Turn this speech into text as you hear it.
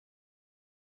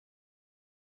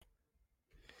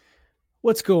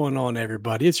What's going on,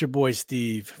 everybody? It's your boy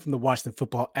Steve from the Washington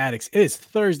Football Addicts. It is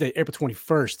Thursday, April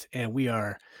 21st, and we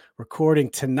are recording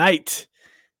tonight.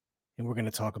 And we're going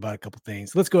to talk about a couple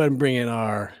things. Let's go ahead and bring in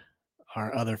our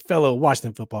other fellow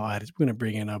Washington Football Addicts. We're going to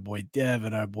bring in our boy Dev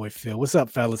and our boy Phil. What's up,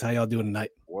 fellas? How y'all doing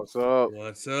tonight? What's up?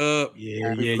 What's up?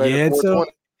 Yeah. And so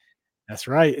that's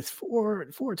right. It's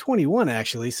 421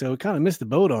 actually. So we kind of missed the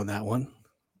boat on that one,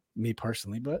 me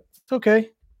personally, but it's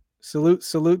okay.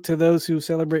 Salute to those who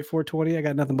celebrate 420. I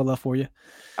got nothing but love for you.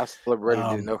 I celebrated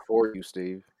enough for you,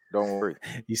 Steve. Don't worry.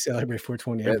 You celebrate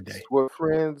 420 every day. That's what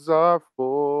friends are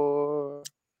for.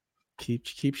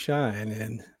 Keep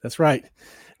shining. That's right.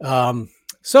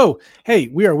 So, hey,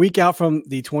 we are a week out from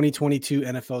the 2022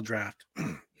 NFL Draft.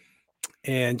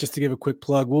 And just to give a quick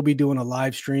plug, we'll be doing a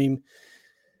live stream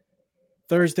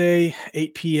Thursday,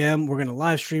 8 p.m. We're going to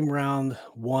live stream round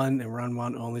one and round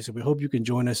one only. So we hope you can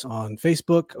join us on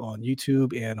Facebook, on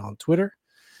YouTube, and on Twitter.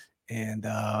 And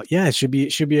it should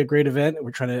be a great event.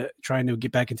 We're trying to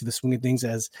get back into the swing of things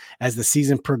as the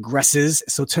season progresses.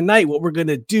 So tonight, what we're going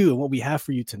to do and what we have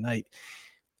for you tonight,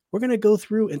 we're going to go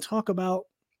through and talk about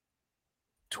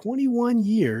 21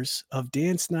 years of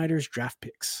Dan Snyder's draft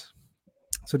picks.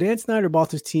 So Dan Snyder bought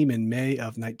this team in May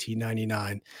of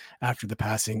 1999 after the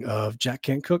passing of Jack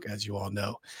Kent Cooke, as you all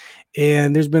know.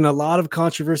 And there's been a lot of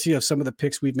controversy of some of the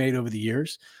picks we've made over the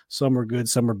years. Some are good,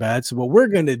 some are bad. So what we're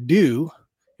going to do,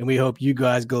 and we hope you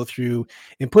guys go through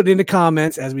and put it in the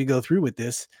comments as we go through with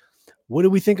this, what do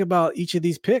we think about each of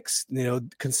these picks?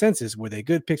 Consensus. Were they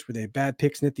good picks? Were they bad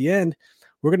picks? And at the end,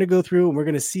 we're going to go through and we're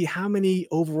going to see how many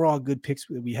overall good picks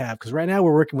that we have. Because right now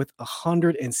we're working with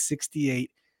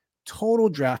 168 total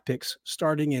draft picks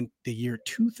starting in the year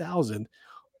 2000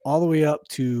 all the way up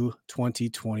to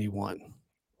 2021.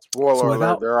 Spoiler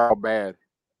alert, they're all bad.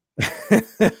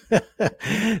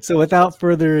 So without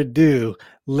further ado,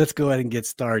 let's go ahead and get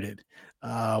started.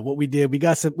 What we did, we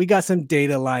got some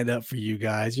data lined up for you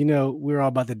guys. We're all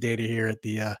about the data here at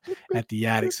the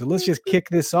Attic. So let's just kick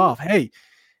this off. Hey,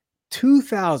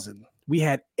 2000, we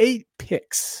had 8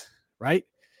 picks, right?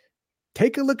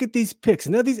 Take a look at these picks.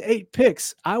 And of these 8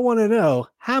 picks, I want to know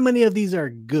how many of these are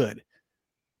good.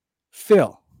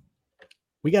 Phil,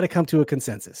 we got to come to a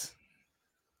consensus.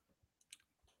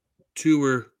 2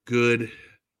 were good.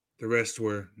 The rest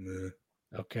were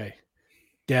Okay.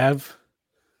 Dev,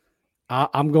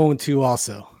 I'm going 2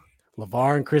 also.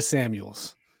 LeVar and Chris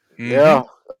Samuels. Mm-hmm.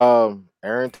 Yeah.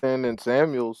 Arrington and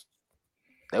Samuels.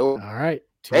 All right.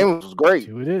 Samuels was great.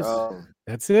 2 it is.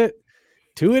 That's it.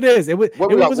 2 it is. It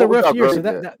was a rough year.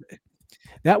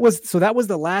 So that was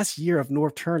the last year of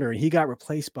Norv Turner, and he got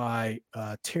replaced by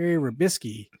Terry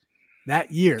Robisky that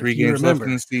year. 3 games left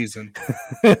in the season.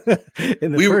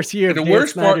 In the first year of Dan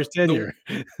Snyder's tenure.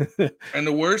 And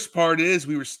the worst part is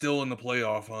we were still in the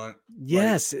playoff hunt.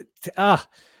 Yes.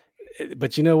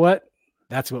 But you know what?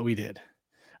 That's what we did.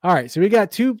 All right. So we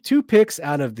got two picks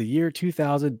out of the year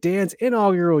 2000, Dan's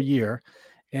inaugural year.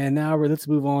 And now let's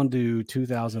move on to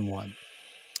 2001.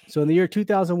 So in the year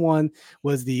 2001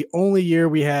 was the only year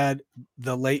we had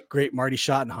the late, great Marty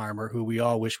Schottenheimer, who we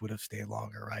all wish would have stayed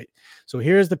longer, right? So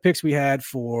here's the picks we had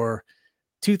for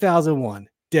 2001.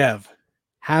 Dev,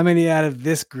 how many out of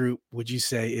this group would you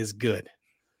say is good?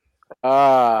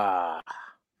 Rod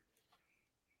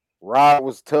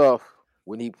was tough.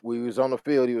 When he was on the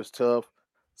field, he was tough.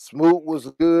 Smoot was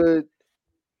good.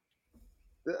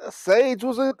 Sage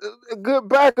was a good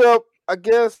backup, I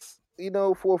guess.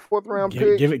 For a 4th round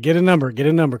pick. Get a number,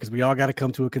 because we all got to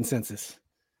come to a consensus.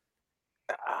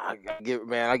 I give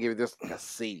it this a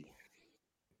C.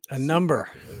 A number.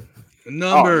 A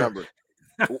number.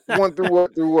 1 through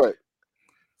what? 1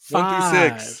 through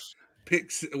 6.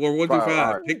 Picks or 1 through 5.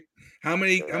 Right. Pick how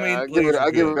many I give it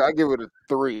a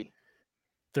 3.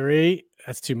 3.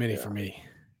 That's too many for me.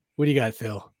 What do you got,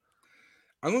 Phil?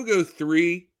 I'm gonna go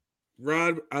 3.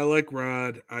 Rod, I like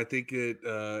Rod. I think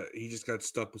he just got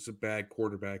stuck with some bad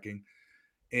quarterbacking.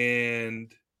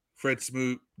 And Fred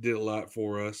Smoot did a lot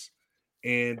for us.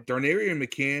 And Darnarian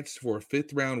McCants for a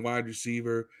 5th round wide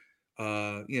receiver.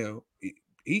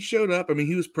 He showed up. I mean,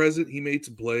 he was present. He made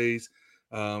some plays.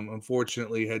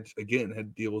 Unfortunately, had to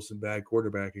deal with some bad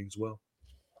quarterbacking as well.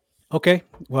 Okay.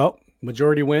 Well,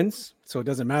 majority wins. So it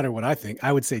doesn't matter what I think.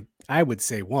 I would say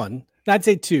 1. I'd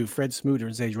say 2, Fred Smoot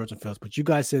and Sage Rosenfels, but you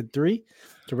guys said 3,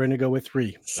 so we're going to go with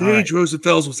 3. Sage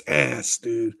Rosenfels was ass,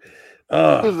 dude.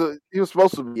 He was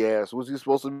supposed to be ass. Was he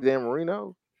supposed to be Dan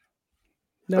Marino?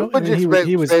 No, he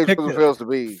was picked to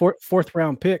be 4th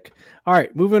round pick. All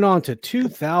right, moving on to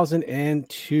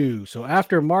 2002. So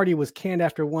after Marty was canned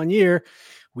after 1 year,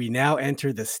 we now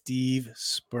enter the Steve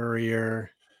Spurrier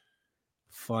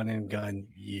fun and gun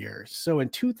year. So in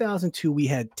 2002, we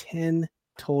had 10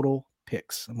 total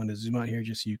picks. I'm going to zoom out here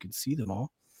just so you can see them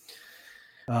all.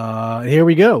 Here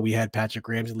we go. We had Patrick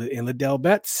Ramsey and Liddell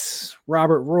Betts,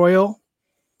 Robert Royal,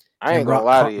 I ain't and gonna Rock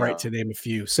lie to Cartwright, y'all. to name a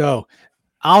few. So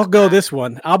I'll go this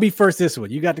one. I'll be first this one.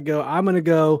 You got to go. I'm going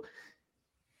to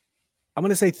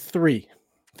say three.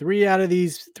 Three out of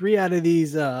these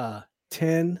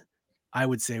 10, I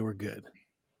would say we're good.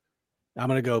 I'm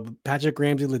going to go Patrick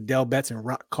Ramsey, Liddell Betts, and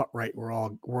Rock Cartwright. We're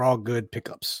all good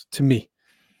pickups to me.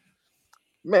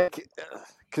 Man,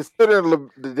 considering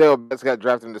Liddell Betts got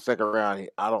drafted in the second round,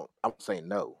 I'm saying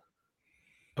no.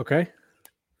 Okay.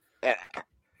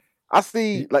 I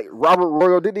see, like Robert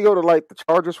Royal. Didn't he go to like the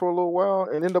Chargers for a little while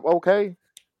and end up okay?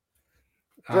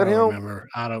 I that don't him? remember.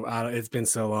 I don't. It's been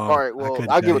so long. All right, well,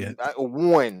 I'll give it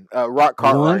one. Rock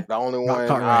Cartwright, the only one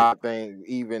I think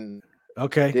even.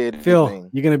 Okay, did Phil, anything.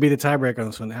 you're gonna be the tiebreaker on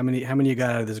this one. How many you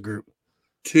got out of this group?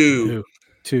 Two.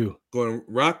 Going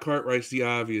Rock Cartwright's the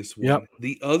obvious one. Yep.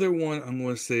 The other one I'm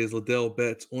going to say is Liddell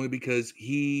Betts, only because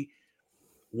he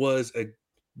was a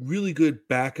really good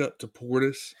backup to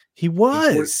Portis. He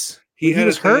was. He had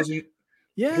was hurt.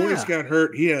 Yeah. Portis got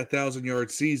hurt. He had a 1,000-yard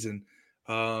season.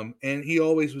 And he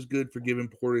always was good for giving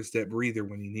Portis that breather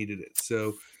when he needed it.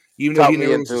 So even though he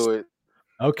never into it.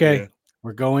 Okay. Yeah.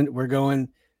 We're going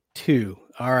 2.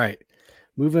 All right.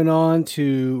 Moving on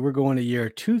we're going to year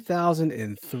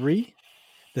 2003,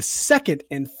 the second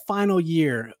and final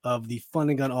year of the Fun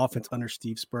and Gun offense under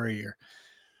Steve Spurrier.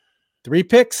 3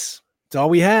 picks. It's all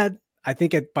we had. I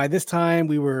think by this time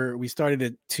we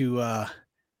started to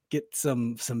get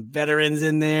some veterans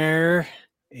in there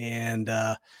and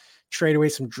trade away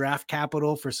some draft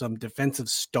capital for some defensive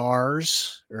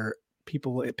stars or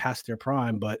people past their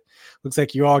prime. But looks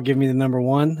like you all give me the number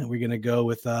 1. We're going to go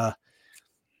with the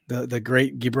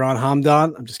great Gibran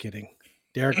Hamdan. I'm just kidding.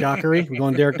 Derek Dockery. We're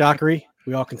going Derek Dockery.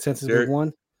 We all consensus with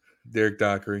 1. Derek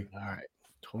Dockery. All right.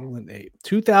 Total in 8.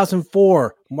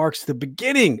 2004 marks the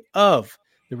beginning of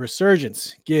the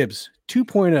resurgence. Gibbs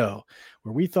 2.0,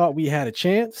 where we thought we had a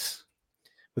chance.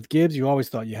 With Gibbs, you always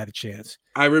thought you had a chance.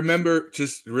 I remember,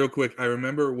 just real quick,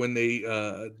 when they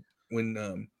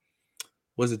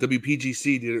was it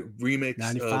WPGC did a remix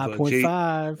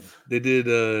 95.5. They did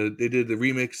the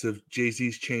remix of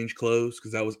Jay-Z's Change Clothes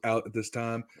because that was out at this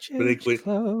time.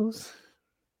 Clothes.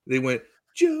 They went,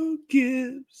 Joe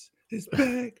Gibbs is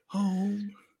back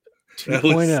home.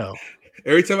 2.0.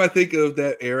 Every time I think of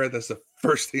that era, that's the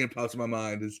first thing that pops in my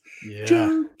mind is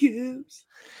Joe Gibbs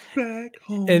back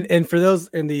home. And for those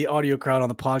in the audio crowd, on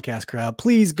the podcast crowd,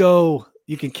 please go.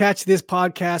 You can catch this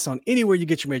podcast on anywhere you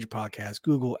get your major podcasts: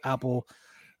 Google, Apple,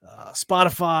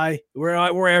 Spotify.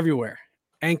 We're everywhere.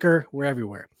 Anchor, we're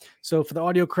everywhere. So for the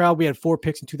audio crowd, we had 4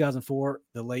 picks in 2004.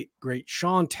 The late great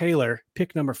Sean Taylor,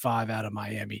 pick number 5 out of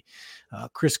Miami.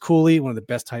 Chris Cooley, one of the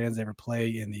best tight ends ever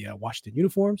play in the Washington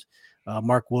uniforms.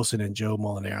 Mark Wilson and Joe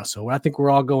Molinaro. So I think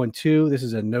we're all going 2. This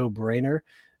is a no-brainer.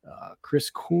 Chris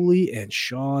Cooley and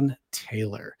Sean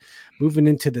Taylor. Moving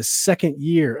into the second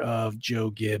year of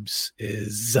Joe Gibbs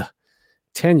is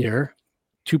tenure,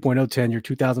 2.0 tenure,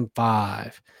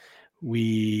 2005.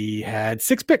 We had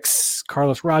 6 picks: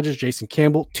 Carlos Rogers, Jason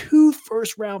Campbell, 2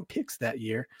 first-round picks that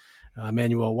year.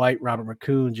 Emmanuel White, Robert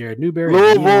McCoon, Jared Newberry,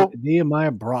 and Nehemiah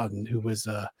Broughton, who was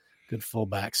a good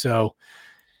fullback. So,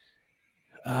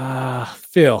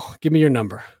 Phil, give me your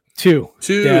number. 2.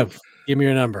 Dev, give me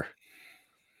your number.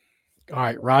 All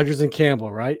right, Rogers and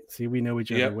Campbell, right? See, we know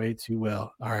each other way too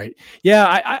well. All right.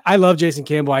 Yeah, I love Jason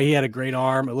Campbell. He had a great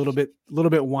arm, a little bit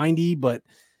windy, but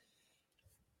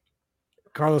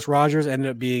Carlos Rogers ended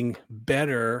up being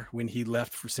better when he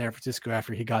left for San Francisco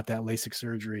after he got that LASIK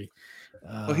surgery.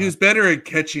 Well, he was better at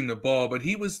catching the ball, but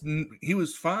he was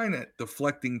fine at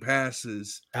deflecting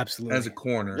passes. Absolutely, as a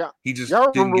corner. Yeah, he just y'all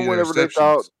didn't remember get whenever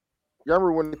interceptions. Y'all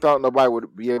remember when they thought nobody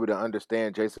would be able to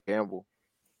understand Jason Campbell?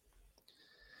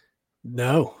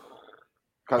 No,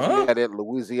 because he had that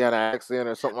Louisiana accent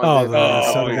or something like that.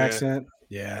 The Southern accent.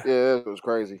 Yeah, it was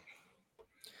crazy.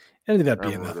 It ended up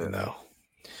being nothing though.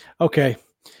 Okay.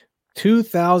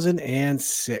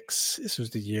 2006. This was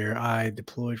the year I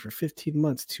deployed for 15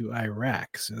 months to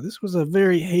Iraq. So this was a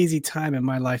very hazy time in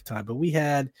my lifetime, but we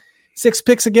had 6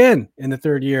 picks again in the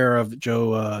third year of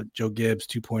Joe Gibbs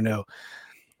 2.0.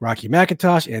 Rocky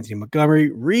McIntosh, Anthony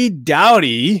Montgomery, Reed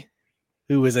Dowdy,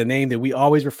 who is a name that we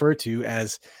always refer to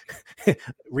as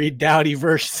Reed Dowdy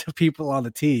versus people on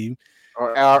the team.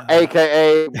 Or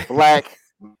AKA Black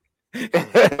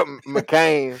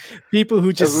McCain. People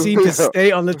who just seem to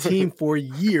stay on the team for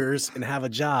years and have a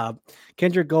job.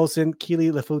 Kendrick Golson, Keely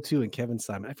Lefotu, and Kevin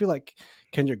Simon. I feel like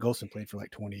Kendrick Golson played for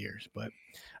like 20 years, but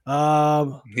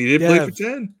He did play for Dev,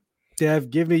 10. Dev,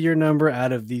 give me your number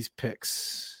out of these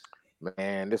picks.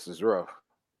 Man, this is rough.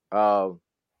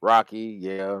 Rocky,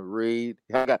 yeah. Reed,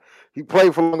 he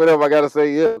played for long enough. I gotta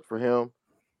say, yeah, for him.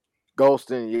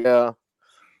 Golston, yeah.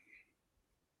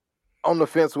 On the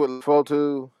fence with LeFaux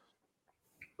too,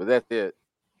 but that's it.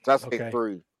 So I say Okay.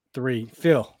 3. 3.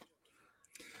 Phil.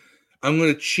 I'm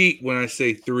going to cheat when I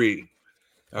say 3.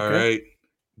 All Okay. right.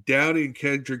 Dowdy and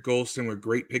Kendrick Golston were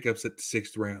great pickups at the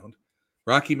 6th round.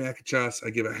 Rocky McIntosh, I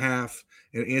give a half,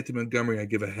 and Anthony Montgomery, I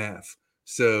give a half.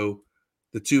 So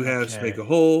the two halves make a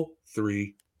whole.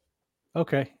 3.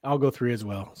 Okay, I'll go 3 as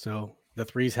well. So the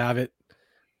 3s have it.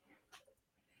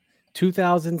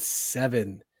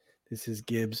 2007. This is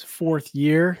Gibbs' 4th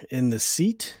year in the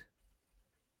seat.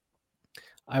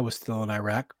 I was still in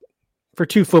Iraq for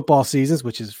 2 football seasons,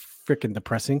 which is freaking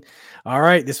depressing. All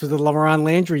right, this was the LeBron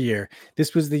Landry year.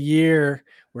 This was the year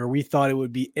where we thought it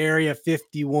would be Area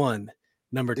 51,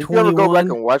 number Did you ever 21 go back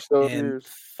and watch those and years?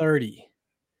 30.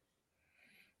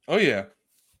 Oh, yeah.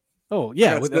 Oh,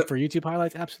 yeah, That's for YouTube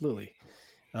highlights, absolutely.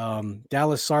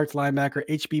 Dallas Sarts linebacker,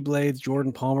 HB Blades,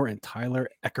 Jordan Palmer, and Tyler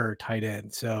Ecker tight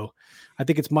end. So I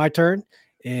think it's my turn,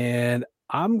 and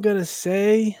I'm gonna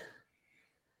say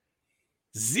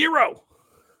 0.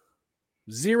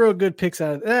 0 good picks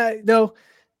out of no.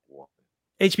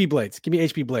 HB Blades. Give me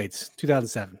HB Blades,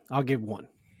 2007. I'll give 1.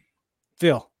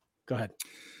 Phil, go ahead.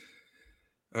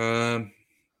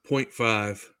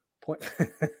 0.5. Point.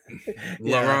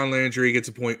 LeBron Landry gets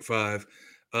a 0.5.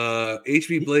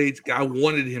 HB Blades, I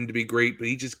wanted him to be great, but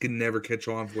he just could never catch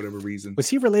on for whatever reason. Was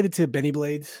he related to Benny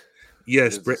Blades?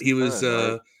 Yes, he was.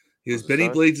 Son, right? He was Benny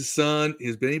Blades' son. He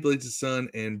was Benny Blades' son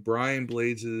and Brian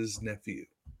Blades' nephew.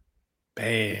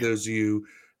 Bam. Those of you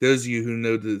who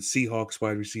know the Seahawks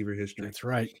wide receiver history. That's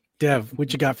right. Dev,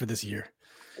 what you got for this year?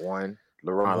 1.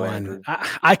 LeBron Landry.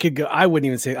 I could go. I wouldn't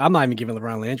even say. I'm not even giving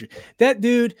LeBron Landry. That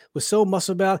dude was so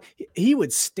muscle bound. He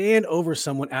would stand over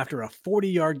someone after a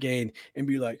 40-yard gain and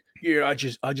be like, "Yeah, I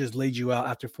just laid you out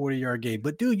after 40-yard gain."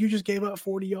 But dude, you just gave up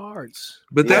 40 yards.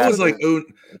 But that was like,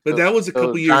 that was a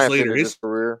couple years later. His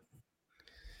career.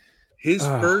 His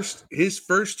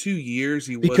first 2 years,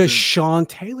 because Sean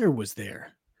Taylor was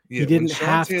there. Yeah, he didn't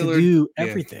have to do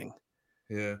everything.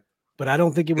 Yeah. But I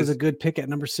don't think it was a good pick at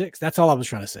number 6. That's all I was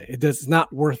trying to say. It's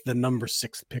not worth the number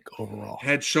 6 pick overall.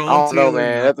 Had Sean I don't know, Taylor,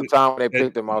 man. At the time when they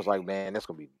picked him, I was like, man, that's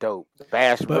gonna be dope. The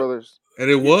Bash Brothers.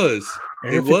 And it was.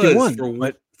 Area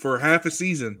 51, for half a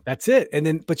season. That's it. And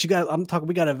then, but we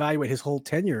got to evaluate his whole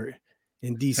tenure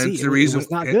in DC. Hence the reason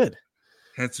it's not good.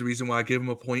 Hence the reason why I give him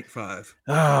a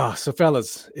 0.5. So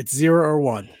fellas, it's 0 or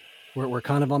 1. We're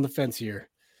kind of on the fence here.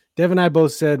 Dev and I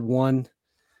both said 1,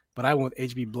 but I went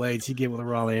with HB Blades. He gave it with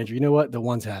Raw Landry. You know what? The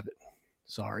ones have it.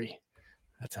 Sorry.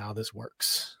 That's how this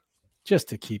works. Just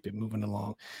to keep it moving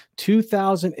along.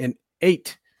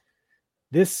 2008.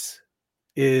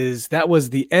 That was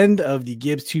the end of the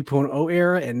Gibbs 2.0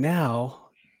 era. And now,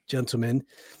 gentlemen,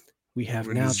 we have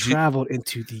now traveled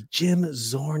into the Jim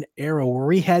Zorn era where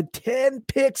he had 10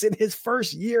 picks in his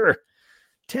first year.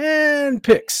 10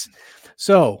 picks.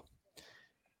 So,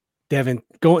 Devin,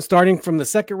 starting from the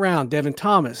second round, Devin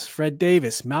Thomas, Fred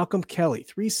Davis, Malcolm Kelly,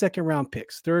 3 second-round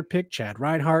picks. Third pick, Chad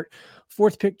Reinhardt.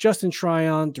 Fourth pick, Justin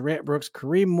Tryon, Durant Brooks,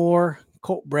 Kareem Moore,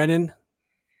 Colt Brennan.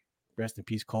 Rest in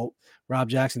peace, Colt. Rob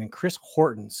Jackson, and Chris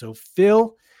Horton. So,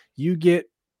 Phil, you get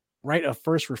right of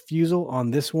first refusal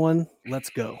on this one. Let's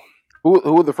go. Who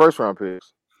were the first round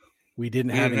picks? We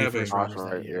didn't have any first rounders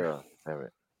that year. Yeah, damn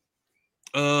it.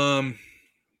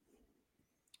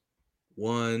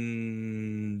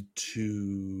 1,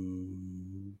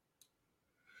 2,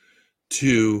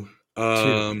 2.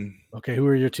 Okay, who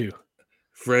are your 2?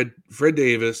 Fred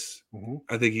Davis. Mm-hmm.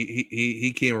 I think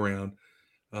he came around.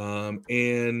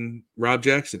 And Rob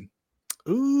Jackson.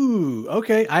 Ooh,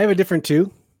 okay. I have a different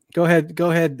 2. Go ahead,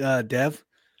 Dev.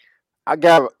 I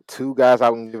got 2 guys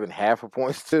I'm giving half a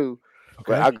points to,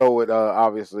 but I go with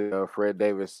obviously Fred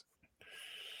Davis.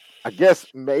 I guess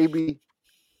maybe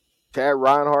Chad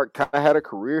Reinhardt kind of had a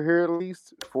career here at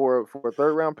least for a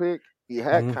third round pick. He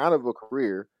had kind of a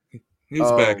career. He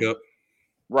was backup.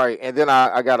 Right. And then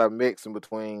I got a mix in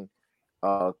between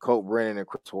Colt Brennan and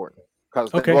Chris Horton. Because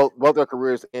both their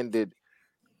careers ended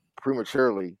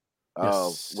prematurely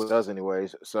with us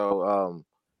anyways. So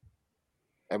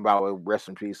and by the way, rest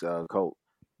in peace, Colt.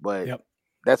 But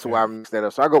that's why I mixed that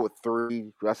up. So I go with 3.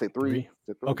 Did I say 3?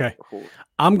 Okay.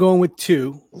 I'm going with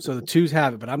 2. So the 2s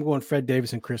have it, but I'm going Fred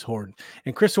Davis and Chris Horton.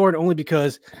 And Chris Horton only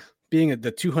because being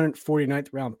the 249th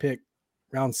round pick,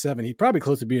 round 7, he's probably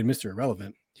close to being Mr.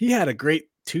 Irrelevant. He had a great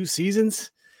 2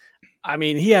 seasons. I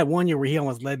mean, he had one year where he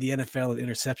almost led the NFL in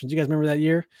interceptions. You guys remember that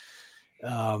year?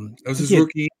 It was his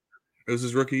rookie. It was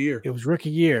his rookie year. It was rookie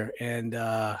year, and it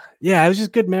was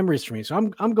just good memories for me. So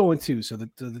I'm going 2. So the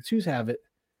 2s have it.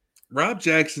 Rob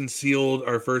Jackson sealed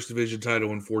our first division title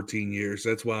in 14 years.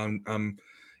 That's why I'm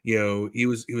he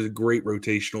was a great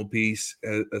rotational piece.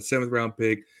 A 7th round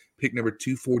pick number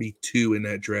 242 in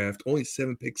that draft. Only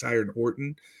 7 picks higher than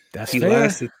Horton. That's fair.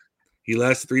 He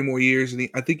lasted 3 more years, and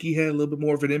I think he had a little bit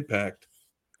more of an impact.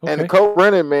 Okay. And Colt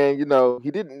Brennan, man, he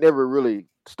didn't never really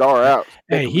star out.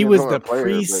 Hey, he was the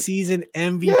preseason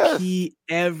MVP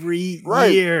every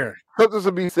year. Something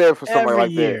to be said for somebody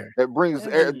like that. That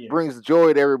brings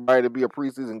joy to everybody to be a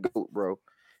preseason GOAT, bro.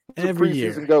 It's a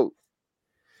preseason GOAT.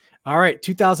 All right,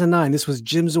 2009. This was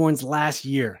Jim Zorn's last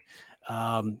year.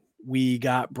 We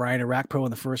got Brian Arakpo in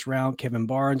the first round, Kevin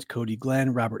Barnes, Cody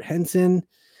Glenn, Robert Henson,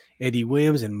 Eddie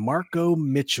Williams, and Marco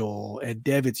Mitchell. And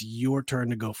Dev, it's your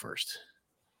turn to go first.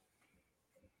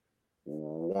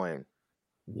 1.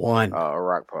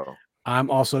 Arakpo. I'm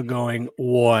also going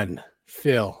 1.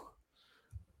 Phil.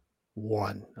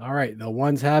 1. All right, the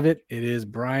 1s have it. It is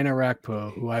Brian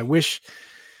Arakpo, who I wish,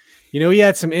 he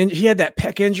had he had that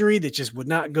pec injury that just would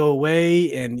not go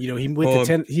away, and he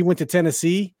went to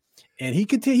Tennessee, and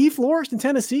he flourished in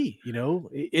Tennessee.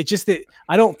 It's just that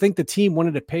I don't think the team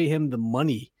wanted to pay him the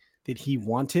money that he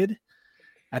wanted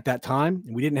at that time.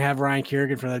 We didn't have Ryan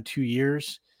Kerrigan for another 2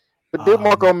 years. But did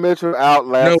Marco Mitchell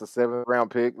outlast a 7th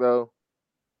round pick though?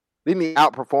 Didn't he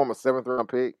outperform a 7th round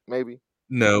pick? Maybe.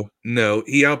 No,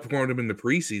 he outperformed him in the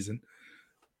preseason,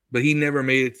 but he never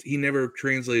made it. He never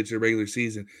translated to the regular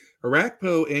season.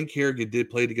 Arakpo and Kerrigan did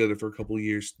play together for a couple of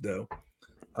years though.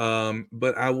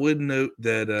 But I would note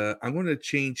that I'm going to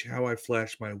change how I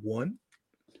flash my 1.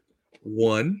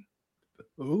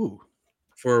 Ooh.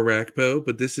 For Arakpo,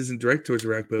 but this isn't direct towards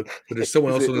Arakpo. But there's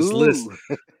someone else on this list.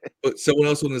 But someone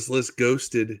else on this list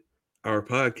ghosted our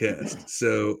podcast,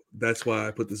 so that's why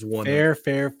I put this 1.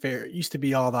 Fair. It used to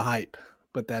be all the hype,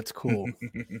 but that's cool.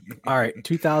 All right,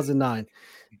 2009.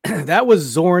 That was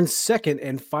Zorn's second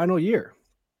and final year.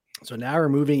 So now we're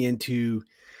moving into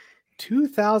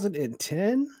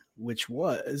 2010, which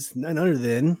was none other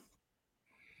than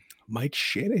Mike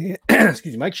Shanahan.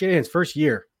 Mike Shanahan's first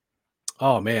year.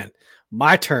 Oh man.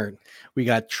 My turn. We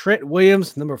got Trent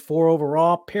Williams, number 4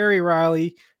 overall, Perry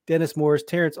Riley, Dennis Morris,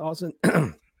 Terrence Austin,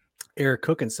 Eric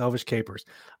Cook, and Selvish Capers.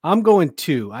 I'm going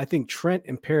 2. I think Trent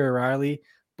and Perry Riley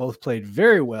both played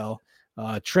very well.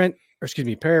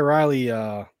 Perry Riley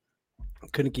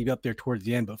couldn't keep up there towards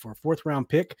the end, but for a 4th round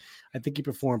pick, I think he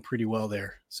performed pretty well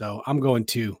there. So I'm going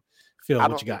 2. Phil,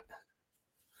 what you got?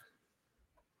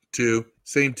 2.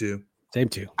 Same 2. Same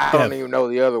 2. I don't even know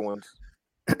the other ones.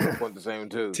 Went the same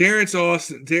too. Terrence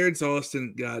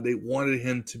Austin, God, they wanted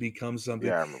him to become something.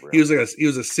 Yeah, I remember. He was a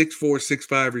 6'4",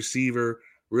 6'5" receiver,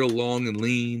 real long and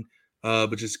lean,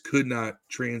 but just could not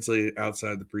translate it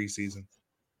outside the preseason.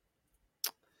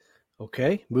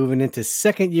 Okay, moving into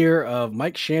second year of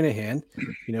Mike Shanahan.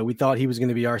 We thought he was going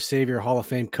to be our savior Hall of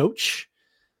Fame coach.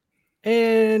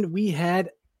 And we had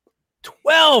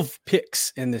 12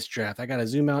 picks in this draft. I got to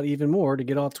zoom out even more to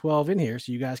get all 12 in here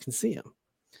so you guys can see them.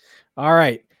 All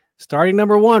right. Starting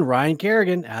number 1, Ryan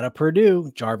Kerrigan out of Purdue,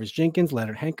 Jarvis Jenkins,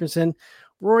 Leonard Hankerson,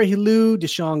 Roy Helu,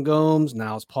 Deshaun Gomes,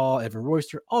 Niles Paul, Evan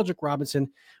Royster, Aldrick Robinson,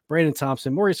 Brandon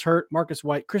Thompson, Maurice Hurt, Marcus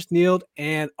White, Chris Neal,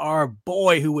 and our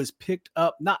boy who was picked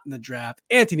up, not in the draft,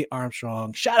 Anthony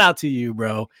Armstrong. Shout out to you,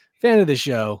 bro. Fan of the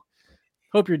show.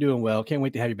 Hope you're doing well. Can't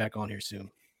wait to have you back on here soon.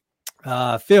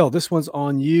 Phil, this one's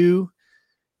on you.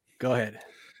 Go ahead.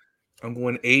 I'm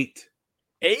going 8.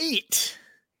 8.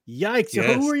 Yikes.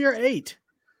 Yes. Who are your 8?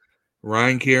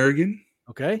 Ryan Kerrigan.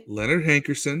 Okay. Leonard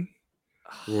Hankerson.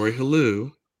 Roy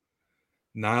Helu.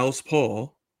 Niles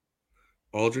Paul.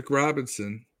 Aldrick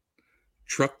Robinson.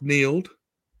 Truck Neal.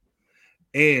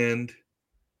 And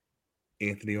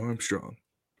Anthony Armstrong.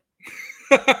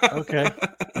 Okay.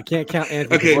 You can't count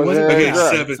Anthony. Okay.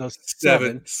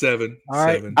 7. All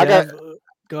right.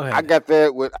 Go ahead. I got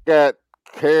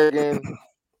Kerrigan,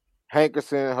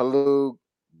 Hankerson, Helu,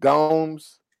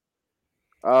 Gomes,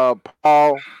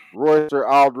 Paul, Royster,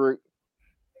 Aldrick,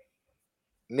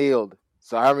 Neal.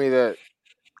 So how many that?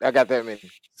 I got that many.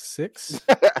 6.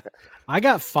 I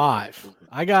got 5.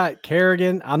 I got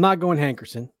Kerrigan. I'm not going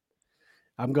Hankerson.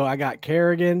 I got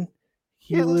Kerrigan.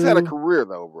 He's had a career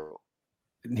though, bro.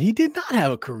 He did not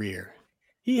have a career.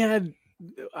 He had.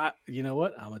 You know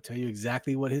what? I'm gonna tell you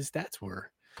exactly what his stats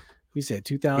were. We said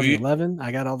 2011.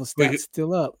 I got all the stats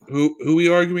still up. Who are we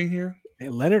arguing here?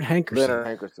 Leonard Hankerson. Leonard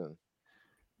Hankerson.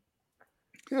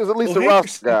 He was at least a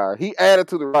roster guy. He added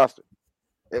to the roster.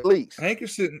 At least.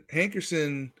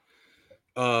 Hankerson,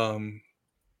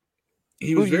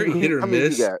 he was very hit or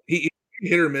miss. He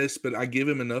hit or miss, but I give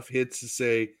him enough hits to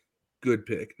say good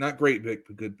pick. Not great pick,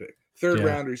 but good pick. Third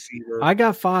round receiver. I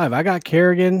got 5. I got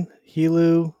Kerrigan,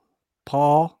 Helu,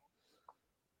 Paul,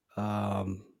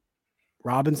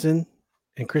 Robinson,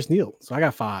 and Chris Neal. So I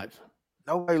got 5.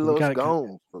 Nobody loves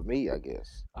Gomes for me, I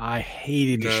guess. I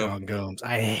hated Deshaun Gomes.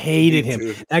 I hated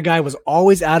him. That guy was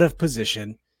always out of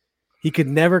position. He could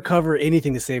never cover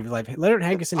anything to save his life. Leonard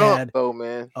Hankerson had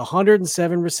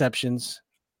 107 receptions,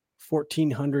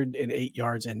 1,408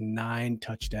 yards, and 9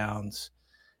 touchdowns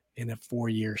in a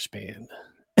 4-year span.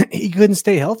 He couldn't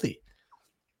stay healthy.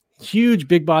 Huge,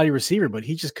 big body receiver, but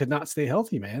he just could not stay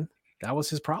healthy, man. That was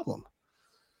his problem.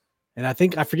 And I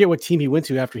forget what team he went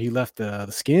to after he left the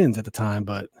Skins at the time,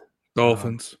 but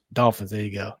Dolphins. Dolphins, there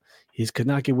you go. He could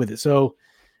not get with it. So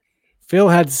Phil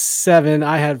had 7.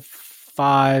 I had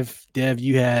 5. Dev,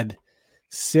 you had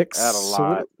 6. I had a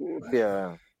lot.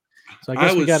 Yeah. So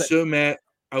I guess so mad.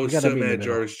 I was so mad,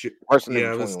 Jarvis. Yeah,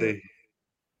 I was stay.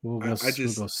 We'll go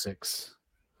 6.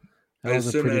 I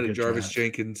was so mad at Jarvis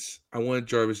Jenkins. I wanted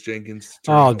Jarvis Jenkins.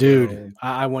 Oh, dude.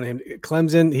 I wanted him.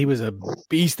 Clemson, he was a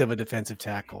beast of a defensive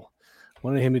tackle.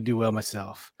 Wanted him to do well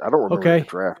myself. I don't remember the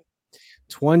draft.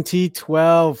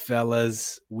 2012,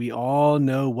 fellas. We all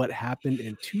know what happened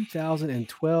in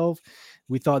 2012.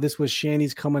 We thought this was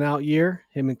Shanny's coming out year.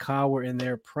 Him and Kyle were in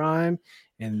their prime,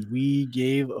 and we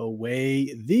gave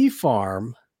away the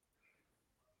farm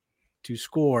to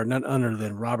score none other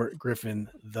than Robert Griffin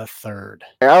III.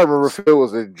 I remember Phil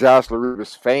was a Josh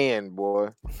Laribas fan, boy.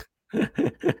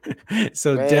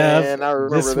 So, Dev,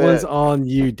 this one's on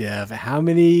you, Dev. How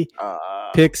many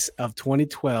picks of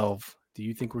 2012 do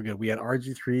you think we're good? We had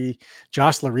RG3,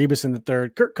 Josh Laribas in the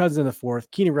 3rd, Kirk Cousins in the 4th,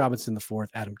 Keenan Robinson in the 4th,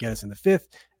 Adam Geddes in the 5th,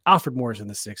 Alfred Morris in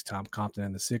the 6th, Tom Compton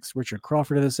in the 6th, Richard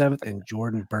Crawford in the 7th, and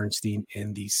Jordan Bernstein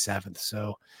in the 7th.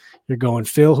 So you're going,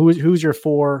 Phil. Who's your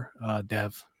 4,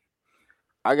 Dev?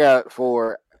 I got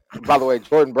 4. By the way,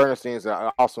 Jordan Bernstein is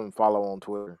an awesome follow on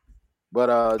Twitter. But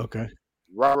okay.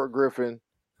 Robert Griffin,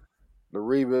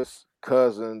 Laribas,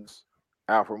 Cousins,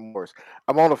 Alfred Morris.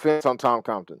 I'm on the fence on Tom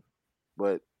Compton,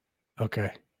 but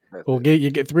okay. Well, you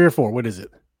get 3 or 4. What is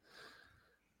it?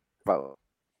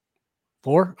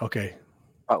 4? Okay.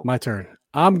 My turn.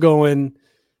 I'm going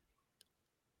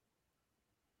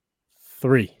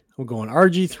 3. I'm going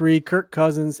RG3, Kirk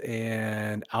Cousins,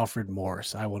 and Alfred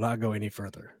Morris. I will not go any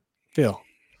further. Phil.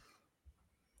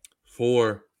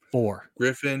 4. 4.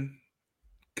 Griffin,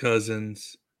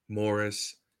 Cousins,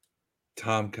 Morris,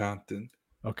 Tom Compton.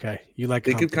 Okay. You like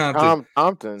Compton. Tom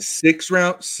Compton. 6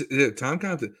 round. Tom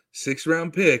Compton.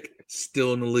 6-round pick.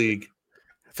 Still in the league.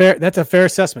 Fair. That's a fair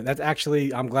assessment. That's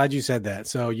actually, I'm glad you said that.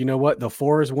 So you know what? The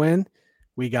 4s win.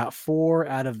 We got 4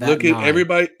 out of that. Look at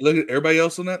everybody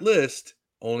else on that list.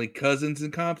 Only Cousins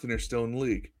and Compton are still in the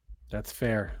league. That's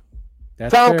fair.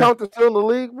 Tom Compton's still in the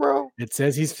league, bro. It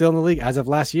says he's still in the league as of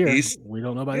last year. We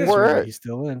don't know about this year, but he's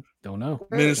still in. Don't know.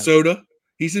 Minnesota.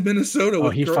 He's in Minnesota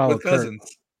with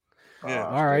Cousins. Yeah.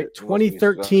 All right.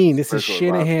 2013. This is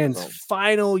Shanahan's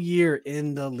final year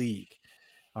in the league.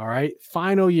 All right.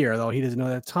 Final year, though he doesn't know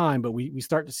that time, but we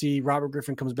start to see Robert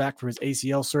Griffin comes back from his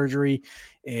ACL surgery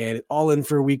and all in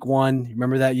for week 1.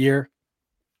 Remember that year?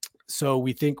 So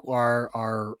we think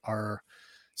our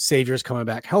Savior's coming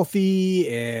back healthy,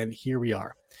 and here we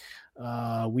are.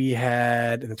 We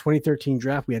had in the 2013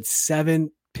 draft, we had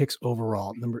 7 picks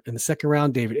overall. In the 2nd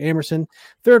round, David Amerson.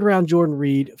 3rd round, Jordan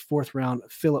Reed. 4th round,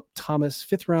 Philip Thomas.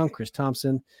 5th round, Chris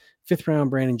Thompson. 5th round,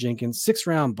 Brandon Jenkins. 6th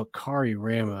round, Bakari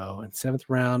Ramo. And 7th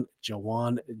round,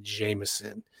 Jawan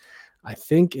Jameson. I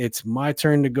think it's my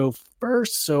turn to go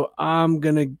first, so I'm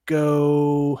going to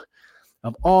go.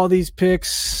 Of all these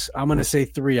picks, I'm going to say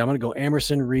 3. I'm going to go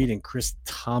Amerson, Reed, and Chris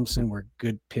Thompson were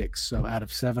good picks. So out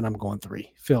of 7, I'm going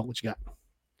 3. Phil, what you got?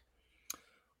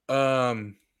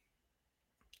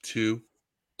 2.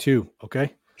 2,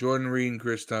 okay. Jordan Reed and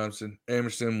Chris Thompson.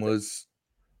 Amerson was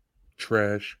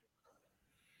trash.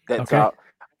 That's out.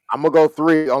 I'm going to go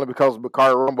 3 only because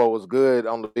Bakari Rumbo was good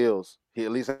on the Bills. He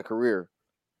at least had a career.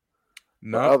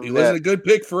 No, he wasn't a good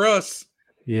pick for us.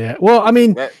 Yeah. Well, I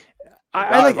mean,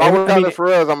 I like Amerson. For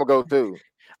us, I'm going to go 2.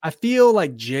 I feel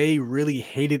like Jay really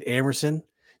hated Amerson.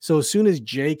 So as soon as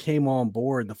Jay came on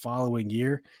board the following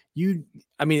year,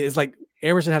 it's like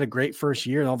Amerson had a great first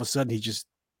year, and all of a sudden he just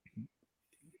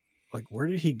where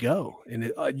did he go?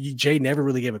 And Jay never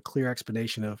really gave a clear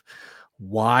explanation of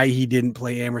why he didn't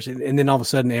play Amerson. And then all of a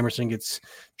sudden Amerson gets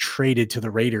traded to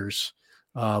the Raiders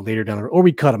later down the road, or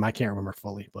we cut him. I can't remember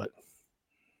fully, but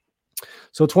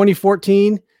so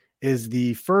 2014 is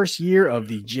the first year of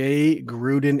the Jay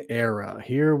Gruden era.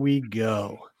 Here we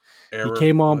go. He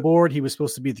came on board. He was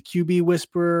supposed to be the QB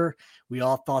whisperer. We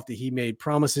all thought that he made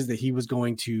promises that he was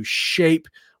going to shape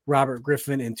Robert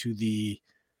Griffin into the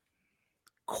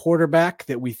quarterback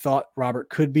that we thought Robert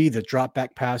could be, the drop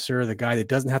back passer, the guy that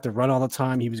doesn't have to run all the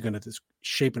time. He was going to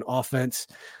shape an offense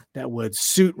that would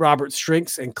suit Robert's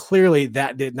strengths. And clearly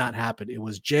that did not happen. It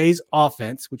was Jay's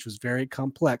offense, which was very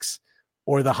complex,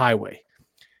 or the highway.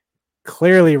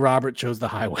 Clearly Robert chose the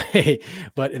highway,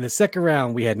 but in the second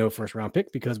round, we had no first round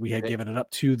pick because we had given it up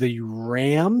to the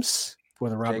Rams for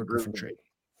the Robert Griffin trade.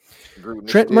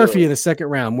 Trent Murphy in the second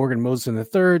round, Morgan Moses in the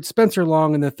third, Spencer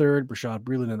Long in the third, Bashaud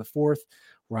Breeland in the fourth,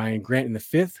 Ryan Grant in the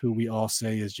fifth, who we all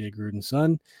say is Jay Gruden's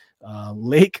son,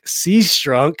 Lake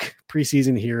Seastrunk,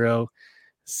 preseason hero,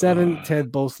 7,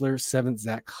 Ted Bosler, 7,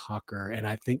 Zach Hawker. And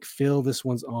I think, Phil, this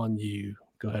one's on you.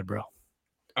 Go ahead, bro.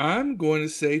 I'm going to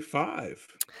say 5.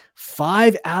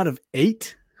 5 out of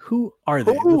 8? Who are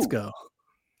they? Let's go.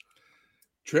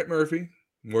 Trent Murphy,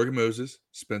 Morgan Moses,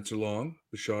 Spencer Long,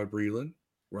 Bashaud Breeland,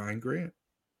 Ryan Grant.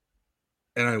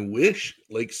 And I wish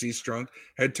Lake Seastrunk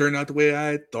had turned out the way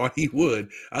I thought he would.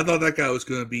 I thought that guy was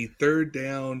going to be third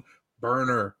down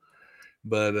burner.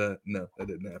 But no, that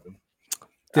didn't happen.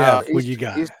 Dev, what you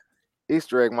got?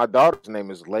 Easter egg. My daughter's name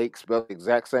is Lake, spelled the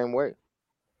exact same way.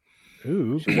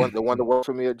 Ooh. She was the one that worked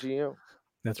for me at GM.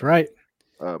 That's right.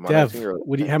 Dev,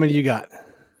 how many you got?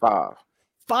 5.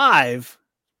 5?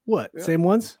 What? Yeah. Same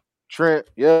ones? Trent,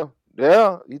 yeah.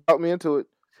 You talked me into it.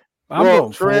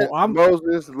 Trent,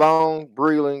 Moses, Long,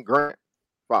 Breeland, Grant,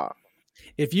 5.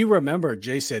 If you remember,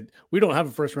 Jay said, we don't have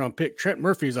a first-round pick. Trent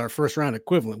Murphy is our first-round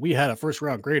equivalent. We had a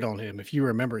first-round grade on him. If you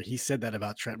remember, he said that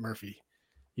about Trent Murphy.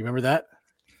 You remember that?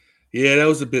 Yeah, that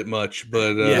was a bit much,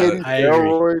 but I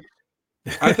agree.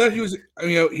 I thought he was.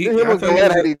 He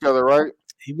had each other, right?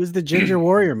 He was the ginger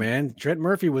warrior, man. Trent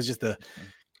Murphy was just a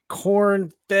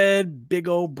corn-fed, big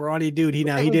old brawny dude. He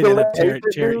did end up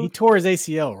tearing. He tore his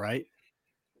ACL, right?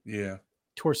 Yeah,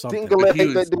 tore something. Didn't Gillette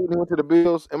take that dude who went to the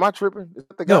Bills? Am I tripping? Is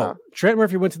that the guy? No, Trent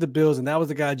Murphy went to the Bills, and that was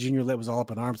the guy Junior Lett was all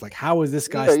up in arms. Like, how is this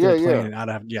guy still playing out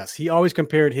of? Yes, he always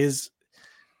compared his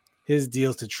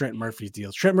deals to Trent Murphy's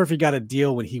deals. Trent Murphy got a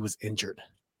deal when he was injured.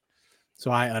 So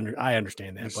I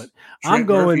understand that, but Trent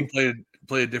Murphy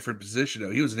played a different position though.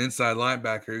 He was an inside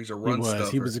linebacker. He's a run stuffer.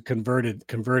 He was a converted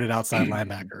outside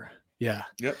linebacker. Yeah.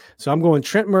 Yep. So I'm going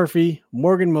Trent Murphy,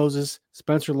 Morgan Moses,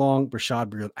 Spencer Long,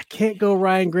 Bashaud Breeland. I can't go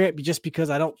Ryan Grant just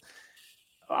because I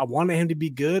wanted him to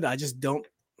be good. I just don't.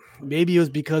 Maybe it was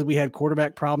because we had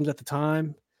quarterback problems at the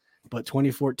time, but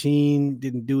 2014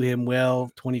 didn't do him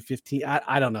well. 2015,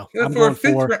 I don't know. Yeah, for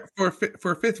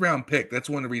a fifth round pick, that's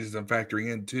one of the reasons I'm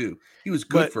factoring in too. He was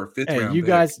good for a fifth round. You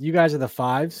guys are the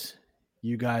 5s.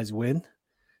 You guys win.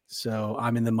 So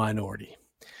I'm in the minority.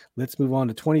 Let's move on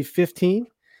to 2015.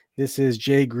 This is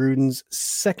Jay Gruden's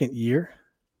second year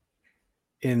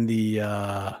in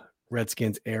the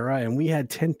Redskins era, and we had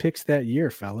 10 picks that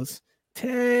year, fellas.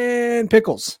 10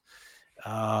 pickles.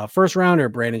 First rounder,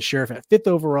 Brandon Sheriff at 5th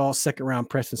overall. Second round,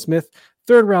 Preston Smith.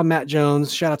 Third round, Matt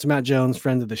Jones. Shout out to Matt Jones,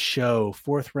 friend of the show.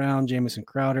 Fourth round, Jamison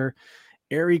Crowder.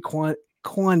 Ari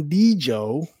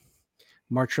Quandijo.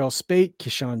 Martrell Spate,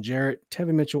 Keyshawn Jarrett,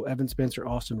 Tevin Mitchell, Evan Spencer,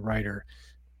 Austin Ryder.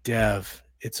 Dev,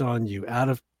 it's on you. Out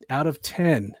of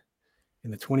 10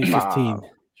 in the 2015,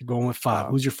 you're going with 5.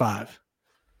 Who's your 5?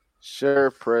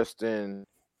 Sheriff, Preston,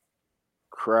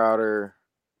 Crowder,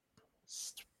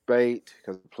 Spate,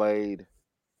 because he played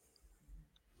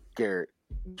Garrett,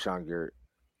 Sean Garrett.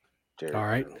 Jarrett. All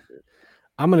right.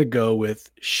 I'm going to go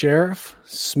with Sheriff,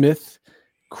 Smith,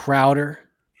 Crowder,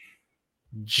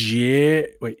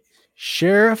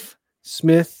 Sheriff,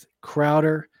 Smith,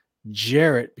 Crowder,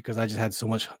 Jarrett, because I just had so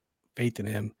much faith in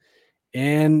him.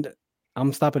 And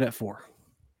I'm stopping at 4.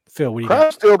 Phil, what do you Crowder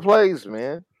got? Still plays,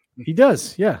 man. He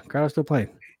does. Yeah, Crowder's still playing.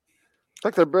 It's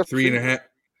like their best 3.5.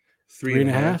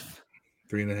 3.5?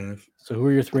 3.5. So who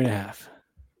are your 3.5?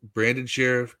 Brandon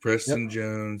Sheriff, Preston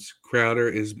Jones, Crowder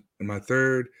is my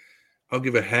third. I'll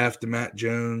give a half to Matt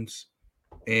Jones.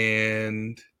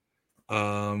 And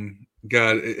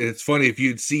God, it's funny, if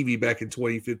you'd see me back in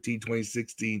 2015,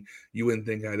 2016, you wouldn't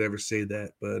think I'd ever say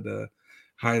that. But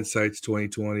hindsight's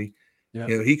 2020. Yeah.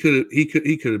 He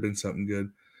could have been something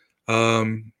good.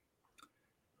 And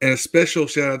a special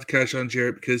shout out to Keyshawn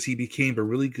Jarrett because he became a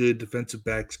really good defensive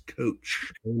backs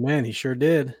coach. Man, he sure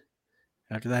did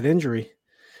after that injury.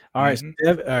 All right, so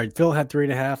Phil had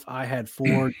 3.5. I had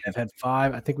 4. Dev had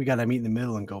 5. I think we got to meet in the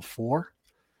middle and go 4.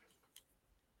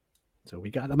 So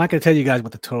I'm not going to tell you guys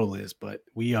what the total is, but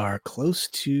we are close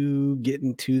to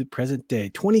getting to the present day.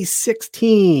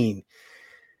 2016.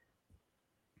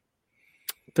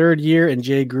 Third year in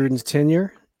Jay Gruden's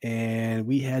tenure, and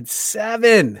we had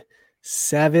 7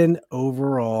 7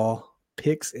 overall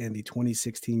picks in the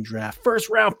 2016 draft. First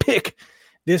round pick.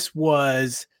 This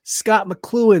was Scott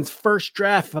McCloughan's first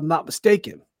draft, if I'm not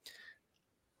mistaken,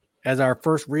 as our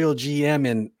first real GM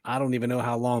in I don't even know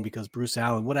how long, because Bruce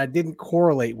Allen. What I didn't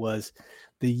correlate was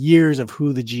the years of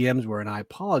who the GMs were, and I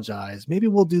apologize. Maybe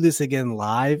we'll do this again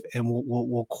live, and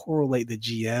we'll correlate the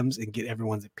GMs and get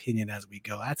everyone's opinion as we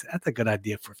go. That's a good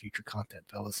idea for future content,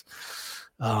 fellas.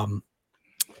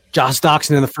 Josh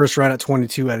Doctson in the first round at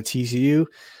 22 out of TCU.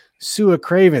 Sua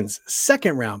Cravens,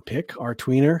 second round pick, our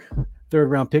tweener. Third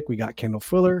round pick, we got Kendall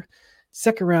Fuller.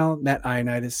 Second round, Matt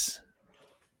Ioannidis.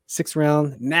 Sixth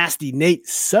round, nasty Nate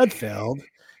Sudfeld.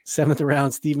 Seventh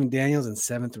round, Stephen Daniels. And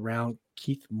seventh round,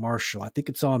 Keith Marshall. I think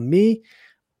it's on me.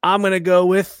 I'm going to go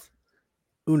with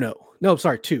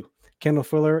two. Kendall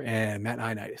Fuller and Matt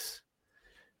Ioannidis.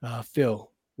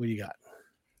 Phil, what do you got?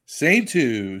 Same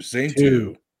two.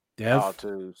 Dev? Oh,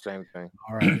 two. Same thing.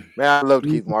 All right. Man, I loved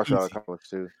Keith Marshall out of college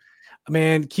too.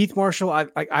 Man, Keith Marshall,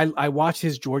 I watched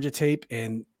his Georgia tape,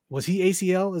 and was he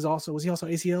ACL? Was he also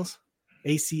ACLs?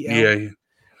 ACL? Yeah.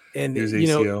 And he was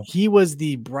ACL. He was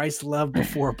the Bryce Love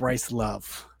before Bryce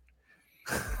Love.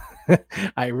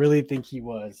 I really think he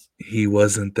was. He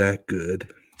wasn't that good.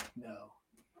 No.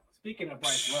 Speaking of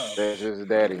Bryce Love, that's his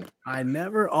daddy. I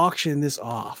never auctioned this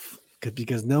off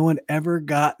because no one ever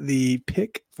got the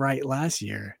pick right last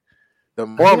year. The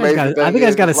more amazing thing, I think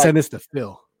I got to send this to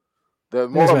Phil. The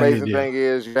more amazing thing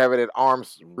is you have it at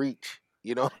arm's reach.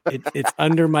 It's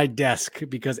under my desk,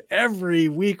 because every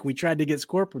week we tried to get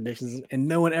score predictions and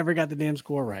no one ever got the damn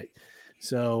score right.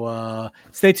 So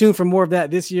stay tuned for more of that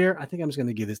this year. I think I'm just going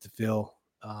to give this to Phil.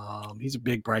 He's a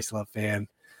big Bryce Love fan.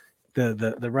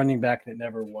 The running back that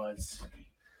never was,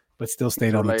 but still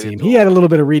stayed on the team. He had a little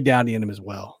bit of Reed Downey in him as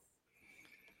well.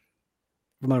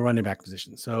 From my running back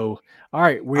position. So, all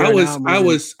right.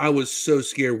 I was so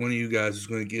scared one of you guys was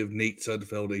going to give Nate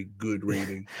Sudfeld a good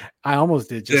rating. I almost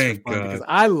did just for fun, because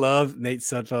I love Nate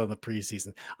Sudfeld in the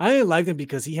preseason. I didn't like him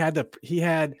because he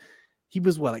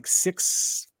was what, like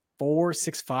 6'4",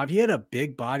 6'5". He had a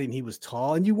big body and he was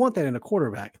tall, and you want that in a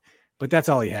quarterback, but that's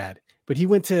all he had. But he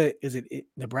went to, is it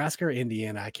Nebraska or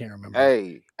Indiana? I can't remember.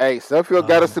 Hey, Sudfeld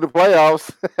got us to the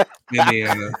playoffs.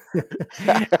 Indiana.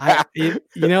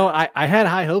 I had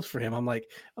high hopes for him. I'm like,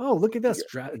 oh, look at this,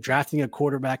 drafting a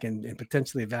quarterback and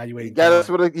potentially evaluating. He got us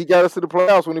to the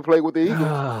playoffs when he played with the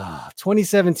Eagles.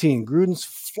 2017, Gruden's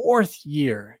fourth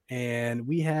year, and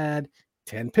we had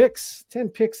 10 picks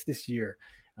this year.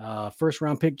 First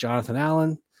round pick, Jonathan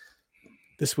Allen.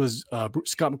 This was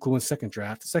Scott McCloughan's second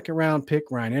draft. Second round pick,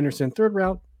 Ryan Anderson. Third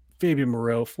round, Fabian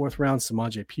Moreau. Fourth round,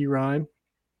 Samaje Perine.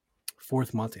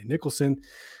 Fourth, Monte Nicholson.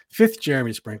 Fifth,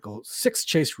 Jeremy Sprinkle. Sixth,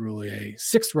 Chase Roulier.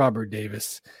 Sixth, Robert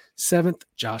Davis. Seventh,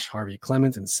 Josh Harvey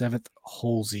Clemens. And seventh,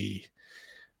 Holsey.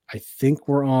 I think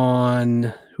we're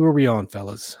on. Who are we on,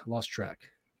 fellas? Lost track.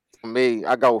 Me,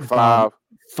 I go 5.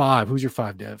 5. Who's your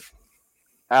 5, Dev?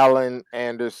 Allen,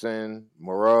 Anderson,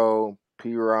 Moreau,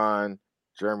 Perine,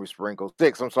 Jeremy Sprinkle.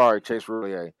 6, I'm sorry, Chase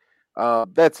Roulier.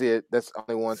 That's it. That's the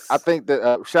only ones. I think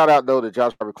that shout out though to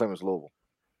Josh Harvey Clemens, Louisville.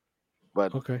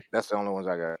 But okay, that's the only ones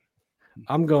I got.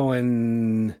 I'm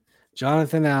going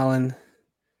Jonathan Allen,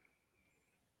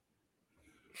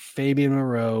 Fabian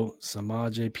Moreau,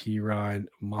 Samaje Perine,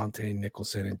 Monte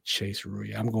Nicholson, and Chase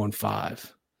Roulier. I'm going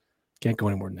 5. Can't go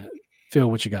any more than that. Phil,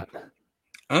 what you got?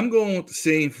 I'm going with the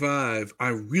same 5. I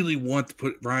really want to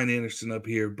put Ryan Anderson up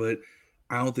here, but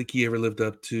I don't think he ever lived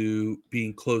up to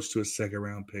being close to a second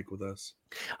round pick with us.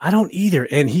 I don't either.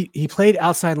 And he played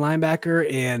outside linebacker,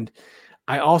 and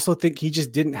I also think he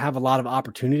just didn't have a lot of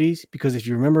opportunities, because if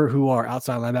you remember who our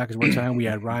outside linebackers were at the time, we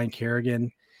had Ryan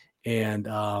Kerrigan and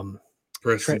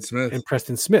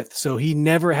Preston Smith. So he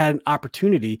never had an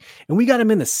opportunity, and we got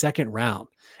him in the second round.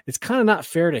 It's kind of not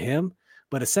fair to him,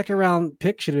 but a second round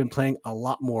pick should have been playing a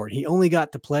lot more. He only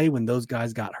got to play when those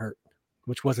guys got hurt,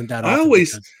 which wasn't that often.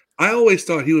 I always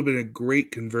thought he would have been a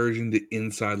great conversion to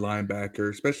inside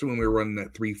linebacker, especially when we were running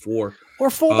that 3-4. Or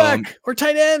fullback or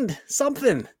tight end,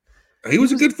 something. He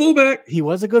was a good fullback. He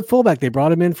was a good fullback. They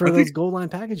brought him in for those goal line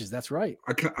packages. That's right.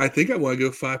 I think I want to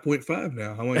go 5.5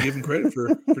 now. I want to give him credit for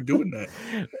doing that.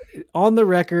 On the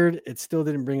record, it still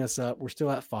didn't bring us up. We're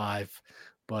still at 5.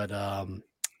 But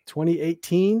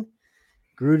 2018,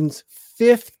 Gruden's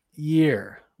 5th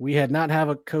year. We had not have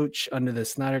a coach under the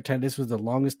Snyder tenure. This was the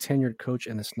longest tenured coach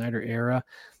in the Snyder era.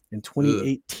 In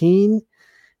 2018,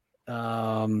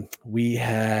 we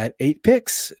had 8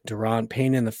 picks. Deron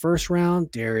Payne in the first round,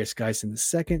 Darius Geis in the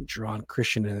second, Jerron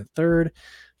Christian in the third,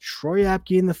 Troy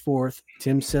Apke in the 4th,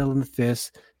 Tim Settle in the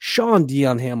 5th, Sean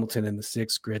Dion Hamilton in the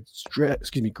 6th, Greg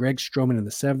Stroman in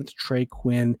the 7th. Trey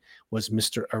Quinn was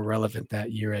Mr. Irrelevant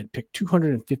that year at pick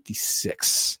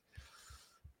 256.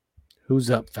 Who's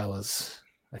up, fellas?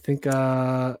 I think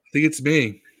it's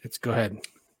me. Let's go ahead.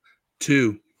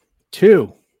 2.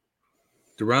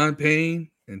 Deron Payne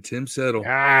and Tim Settle.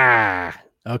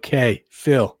 Okay.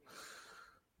 Phil.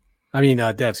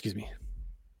 Dev, excuse me.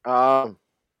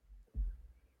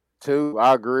 2,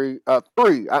 I agree.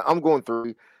 3, I'm going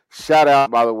 3. Shout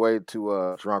out, by the way, to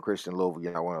Jerron Christian Louisville.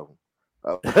 Yeah, one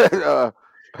of them.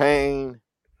 Payne,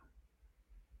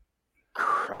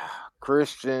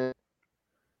 Christian.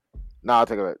 No, I'll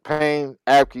take it back. Payne,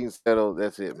 Apke, and Settle.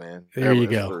 That's it, man. There you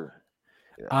go.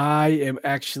 Yeah. I am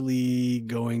actually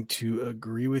going to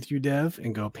agree with you, Dev,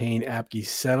 and go Payne, Apke,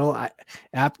 Settle.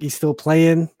 Apke's still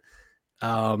playing.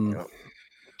 Well,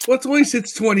 it's only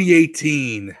since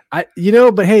 2018. But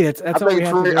hey, that's all we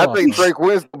have to go I think Trey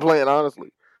Quinn's playing,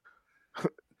 honestly.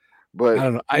 But I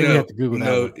don't know. I have to Google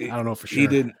that. I don't know for sure.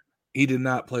 He did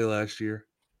not play last year.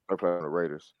 I played on the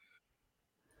Raiders.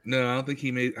 No, I don't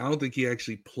think he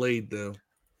actually played though.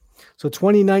 So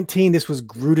 2019, this was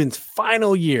Gruden's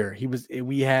final year.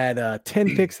 We had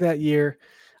 10 picks that year.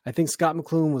 I think Scott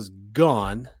McCloughan was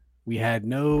gone. We had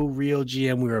no real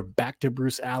GM. We were back to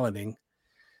Bruce Allening.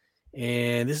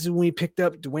 And this is when we picked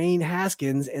up Dwayne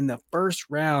Haskins in the first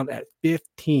round at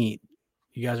 15.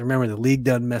 You guys remember the league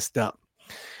done messed up.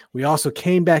 We also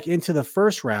came back into the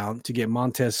first round to get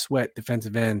Montez Sweat,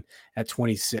 defensive end, at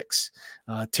 26.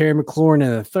 Terry McLaurin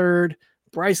in the 3rd,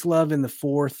 Bryce Love in the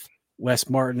 4th, Wes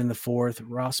Martin in the 4th,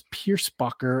 Ross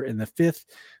Piersbacher in the 5th,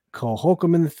 Cole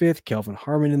Holcomb in the 5th, Kelvin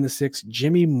Harmon in the 6th,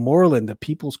 Jimmy Moreland, the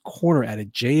People's Corner out of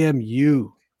JMU,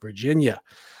 Virginia,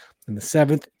 in the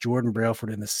 7th, Jordan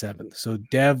Brailford in the 7th. So,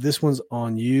 Dev, this one's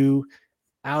on you.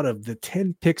 Out of the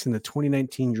 10 picks in the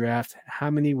 2019 draft, how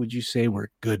many would you say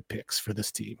were good picks for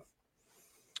this team?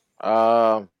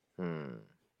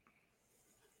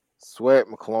 Sweat,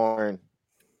 McLaurin,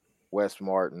 Wes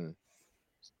Martin,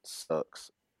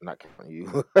 sucks. Not counting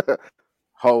you.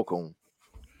 Holcomb,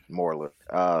 Moreland.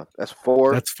 That's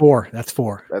 4. That's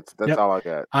 4. That's yep. All I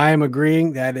got. I am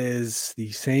agreeing. That is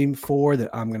the same 4 that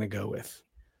I'm going to go with.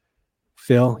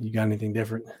 Phil, you got anything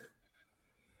different?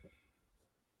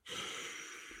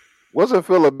 Wasn't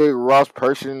Phil a big Ross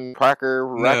Pershing Packer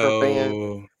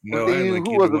fan? No,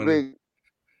 who was a big?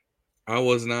 I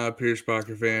was not a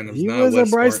Piersbacher fan. He was a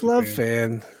Bryce Love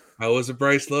fan. I was a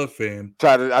Bryce Love fan.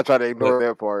 I try to ignore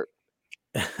that part.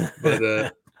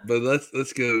 But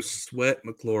let's go Sweat,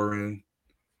 McLaurin.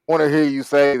 I want to hear you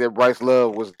say that Bryce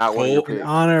Love was not one of your picks. In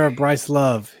honor of Bryce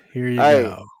Love, here you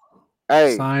go.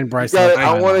 Hey, sign Bryce Love.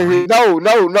 I want to hear. No.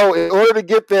 In order to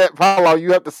get that follow,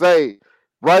 you have to say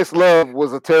Bryce Love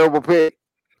was a terrible pick.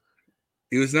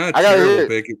 He was not a terrible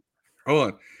pick.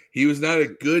 Hold on. He was not a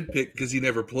good pick because he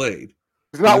never played.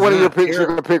 He's not one of your picks you're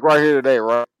going to pick right here today,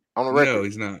 right? On the record. No,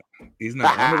 he's not. He's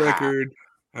not. On the record,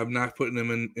 I'm not putting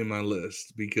him in my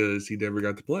list because he never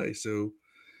got to play. So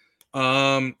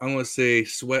I'm going to say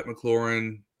Sweat,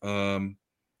 McLaurin, Cole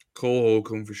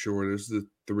Holcomb for sure. Those are the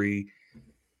 3.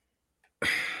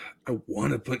 I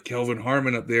want to put Kelvin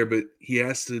Harmon up there, but he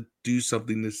has to do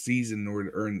something this season in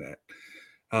order to earn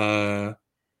that.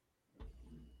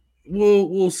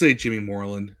 We'll say Jimmy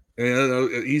Moreland.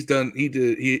 He's done.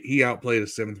 He outplayed a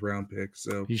 7th round pick.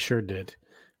 So he sure did.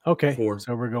 Okay, 4.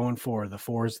 So we're going 4. The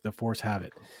fours have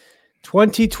it.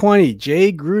 2020,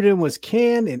 Jay Gruden was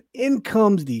canned, and in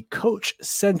comes the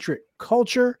coach-centric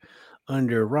culture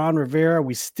under Ron Rivera.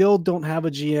 We still don't have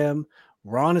a GM.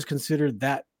 Ron is considered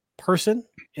that person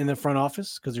in the front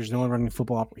office because there's no one running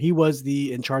football. He was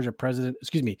in charge of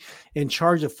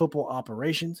football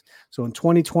operations. So in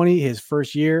 2020, his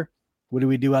first year, what do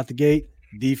we do out the gate?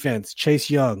 Defense. Chase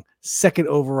Young, 2nd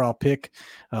overall pick.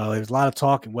 There was a lot of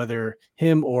talk whether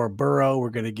him or Burrow were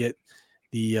going to get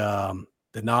the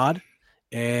nod,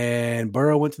 and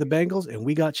Burrow went to the Bengals, and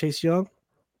we got Chase Young.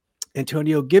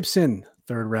 Antonio Gibson,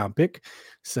 3rd round pick.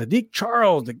 Sadiq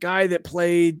Charles, the guy that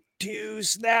played 2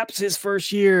 snaps his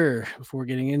first year before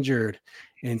getting injured.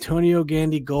 Antonio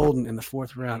Gandy Golden in the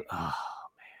 4th round. Oh,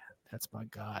 man, that's my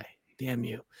guy. Damn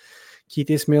you. Keith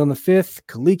Ismail in the 5th.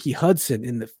 Kaliki Hudson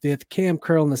in the 5th. Cam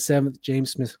Curl in the 7th.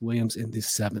 James Smith-Williams in the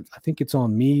 7th. I think it's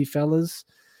on me, fellas.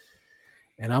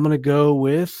 And I'm going to go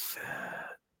with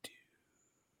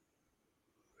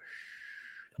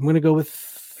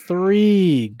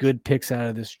 3 good picks out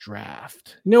of this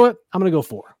draft. You know what? I'm going to go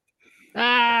 4.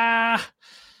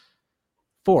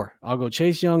 4. I'll go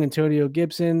Chase Young, Antonio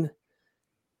Gibson,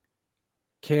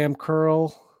 Cam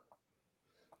Curl,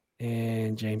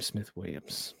 and James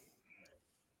Smith-Williams.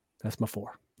 That's my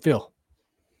 4. Phil.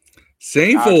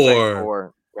 Same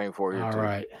 4. Same 4 here. All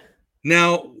right.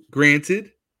 Now,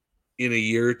 granted, in a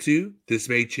year or two, this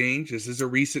may change. This is a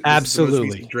recent. Absolutely. This is the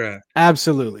most recent draft.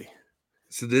 Absolutely.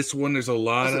 So this one, there's a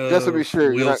lot of. Just to be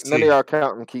sure, none of y'all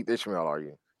counting Keith Ishmael, are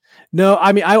you? No,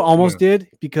 I mean I almost did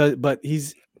but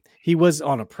he was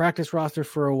on a practice roster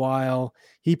for a while.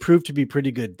 He proved to be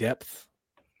pretty good depth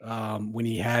when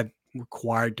he had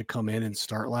required to come in and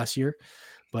start last year.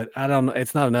 But I don't know.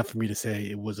 It's not enough for me to say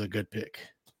it was a good pick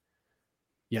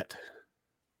yet.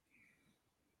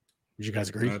 Would you guys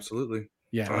agree? Absolutely.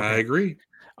 Yeah, okay. I agree.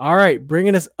 All right,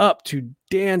 bringing us up to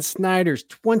Dan Snyder's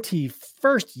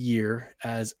 21st year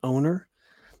as owner.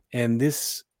 And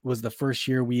this was the first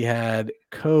year we had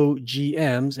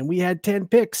co-GMs, and we had 10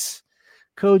 picks.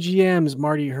 Co-GMs,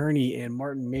 Marty Herney and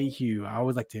Martin Mayhew. I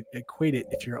would like to equate it,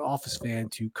 if you're an Office fan,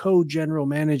 to co-general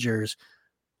managers,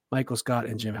 Michael Scott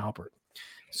and Jim Halpert.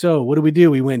 So what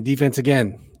do? We went defense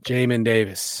again. Jamin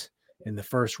Davis in the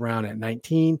first round at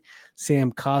 19.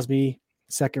 Sam Cosmi,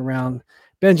 second round.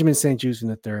 Benjamin St. Juste in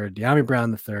the third. Dyami Brown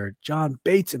in the third. John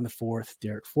Bates in the fourth.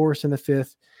 Derek Forrest in the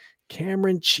fifth.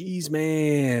 Cameron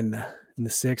Cheeseman in the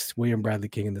sixth. William Bradley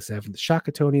King in the seventh.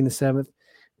 Shaka Toney in the seventh.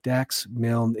 Dax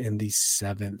Milne in the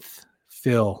seventh.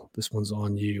 Phil, this one's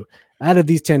on you. Out of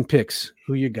these 10 picks,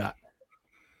 who you got?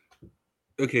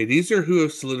 Okay, these are who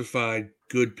have solidified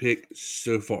good pick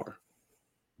so far.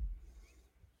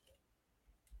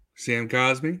 Sam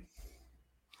Cosmi,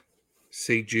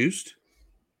 St. Juste,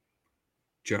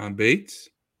 John Bates,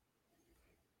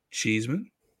 Cheeseman,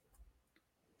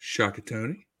 Shaka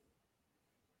Toney,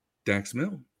 Dax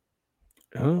Milne.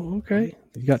 Oh, okay.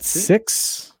 You got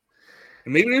 6.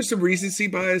 And maybe there's some recency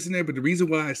bias in there, but the reason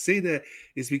why I say that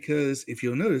is because if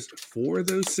you'll notice, 4 of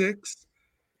those 6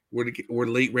 were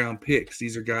late round picks.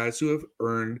 These are guys who have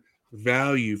earned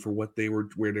value for what they were,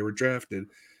 where they were drafted.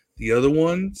 The other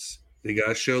ones, they got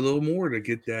to show a little more to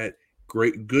get that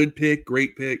great pick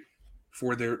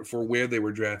for where they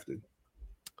were drafted.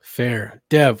 Fair.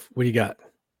 Dev, what do you got?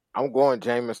 I'm going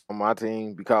Jameis on my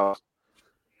team because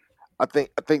I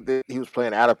think that he was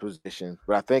playing out of position,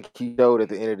 but I think he showed at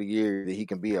the end of the year that he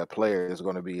can be a player that's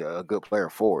going to be a good player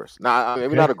for us. Now,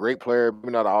 maybe not a great player,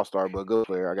 maybe not an all-star, but a good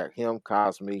player. I got him,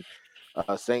 Cosmi,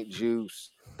 St. Juste,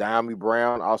 Dyami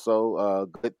Brown, also a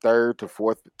good third to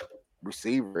fourth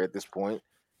receiver at this point.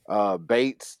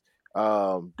 Bates,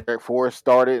 Derek Forrest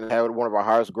started and had one of our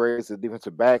highest grades at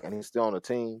defensive back, and he's still on the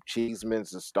team.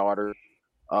 Cheeseman's the starter,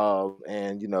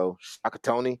 and Shaka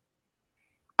Toney.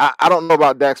 I don't know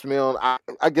about Dax Milne.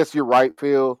 I guess you're right,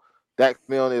 Phil. Dax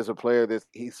Milne is a player that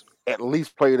he's at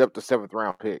least played up to 7th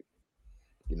round pick.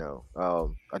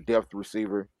 A depth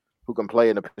receiver who can play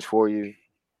in the pitch for you,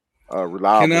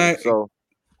 reliable.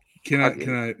 Can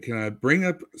I bring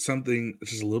up something,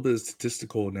 just a little bit of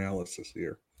statistical analysis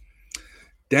here?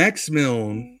 Dax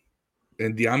Milne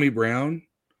and Dyami Brown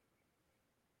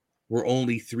were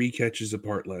only 3 catches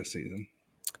apart last season.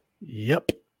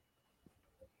 Yep.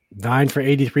 9 for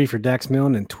 83 for Dax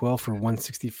Milne and 12 for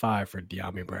 165 for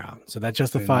Dyami Brown. So that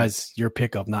justifies your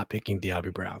pick of not picking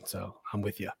Dyami Brown. So I'm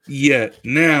with you. Yeah.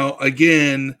 Now,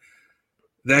 again,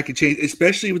 that could change,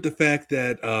 especially with the fact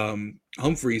that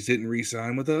Humphreys didn't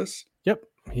re-sign with us. Yep.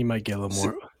 He might get a little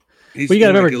more. But you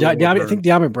got to remember, I think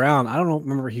Dyami Brown, I don't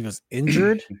remember he was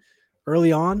injured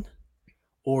early on,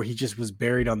 or he just was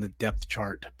buried on the depth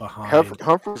chart behind.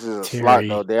 Humphreys is a slot,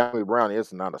 though. Dyami Brown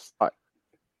is not a slot.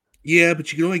 Yeah,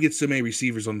 but you can only get so many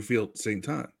receivers on the field at the same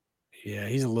time. Yeah,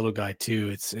 he's a little guy too.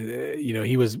 It's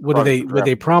he was. What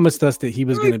they promised us that he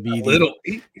was going to be little.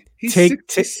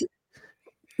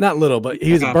 Not little, but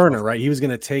he was a burner, right? He was going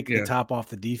to take the top off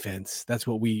the defense. That's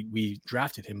what we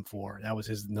drafted him for. That was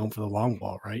his known for the long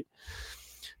ball, right?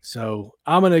 So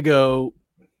I'm going to go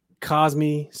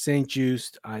Cosmi, St.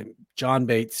 Juste, John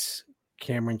Bates,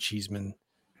 Cameron Cheeseman,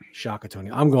 Shaka Toney.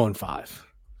 I'm going 5.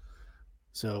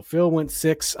 So Phil went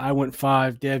 6, I went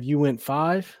 5. Dev, you went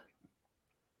 5.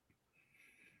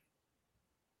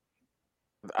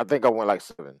 I think I went like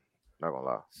 7. Not gonna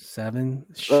lie. 7.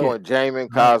 I went Jamin,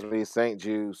 Cosmi, St.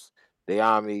 Juste,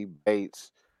 Dyami,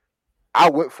 Bates. I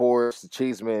went for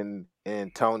Cheeseman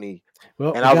and Toney.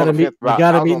 Well, we got to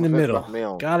meet in the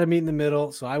middle. Got to meet in the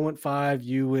middle. So I went 5.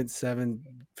 You went 7.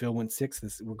 Phil went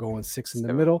 6. We're going 6 in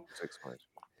the middle. 6 points.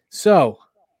 So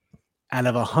out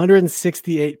of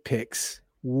 168 picks,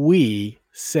 we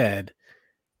said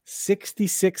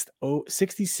 66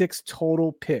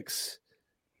 total picks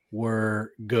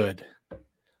were good.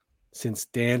 Since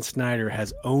Dan Snyder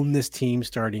has owned this team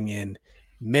starting in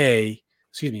May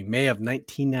of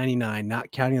 1999,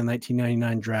 not counting the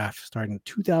 1999 draft, starting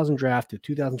 2000 draft to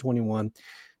 2021,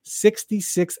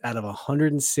 66 out of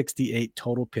 168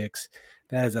 total picks.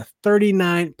 That is a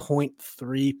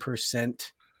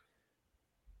 39.3%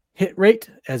 hit rate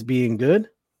as being good.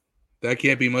 That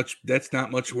can't be much. That's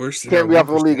not much worse than can't be off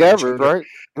the league average, right?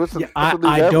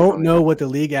 I don't know what the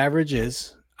league average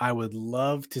is. I would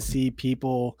love to see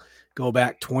people go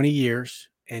back 20 years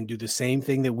and do the same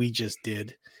thing that we just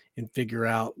did and figure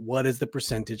out what is the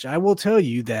percentage. I will tell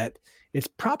you that it's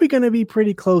probably going to be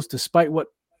pretty close, despite what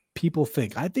people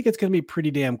think. I think it's going to be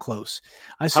pretty damn close.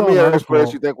 How many other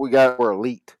players you think we got were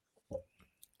elite?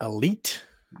 Elite?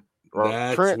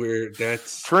 That's Trent, weird.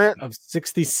 That's Trent of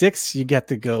 66. You got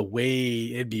to go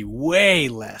way. It'd be way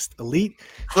less. Elite.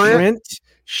 Trent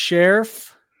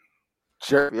Sheriff.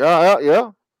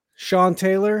 Yeah. Sean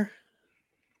Taylor.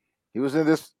 He was in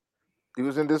this.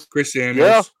 Chris Samuels.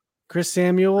 Yeah. Chris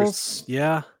Samuels.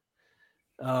 Yeah.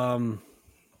 You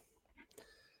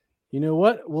know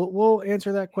what? We'll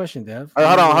answer that question, Dev.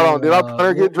 Hold on. Did our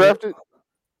punter get drafted?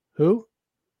 Who?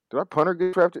 Did our punter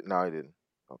get drafted? No, he didn't.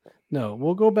 Okay. No,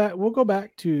 we'll go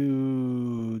back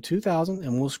to 2000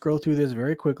 and we'll scroll through this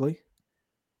very quickly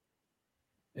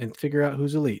and figure out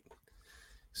who's elite.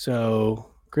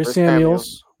 So Chris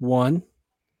Samuels won.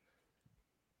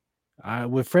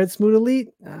 With Fred Smoot elite?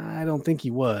 I don't think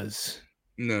he was.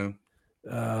 No.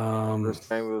 Chris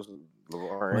Samuels,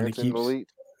 LeVar Arrington elite?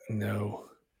 No.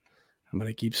 I'm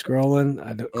gonna keep scrolling.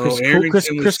 I don't.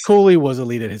 Chris Cooley was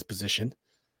elite at his position,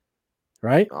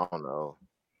 right? I don't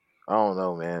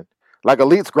know, man. Like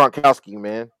elite's Gronkowski,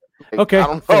 man. Okay, I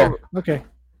don't know. Okay,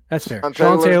 that's fair.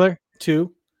 Sean Taylor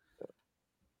 2.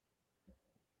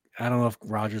 I don't know if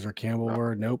Rodgers or Campbell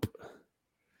were. Nope.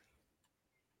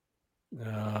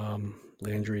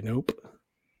 Landry, nope.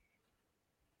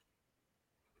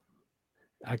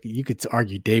 You could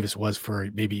argue Davis was for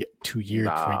maybe 2 years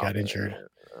before he got injured.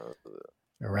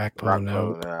 Arakpo,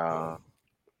 nope.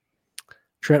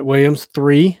 Trent Williams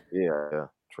 3. Yeah.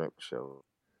 Trent show.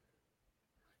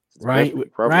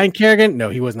 Ryan Kerrigan? No,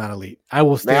 he was not elite. I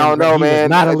will stand. Now, no, man.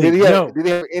 Not elite. Did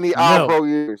he have any All-Pro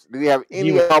years? Did he have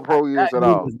any All-Pro years at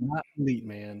all? He was not elite,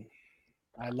 man.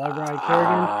 I love Ryan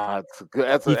Kerrigan.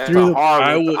 That's a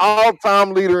hard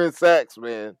all-time leader in sacks,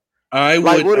 man. I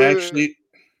would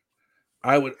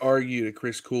argue that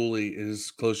Chris Cooley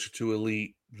is closer to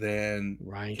elite than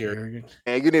Ryan Kerrigan.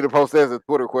 And you need to post that as a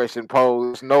Twitter question poll.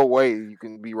 There's no way you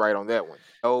can be right on that one.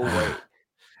 No way.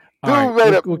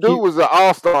 Dude was an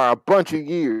all-star a bunch of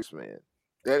years, man.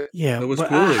 That was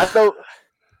Cooley.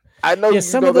 I know. Yeah,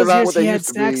 some of those years he had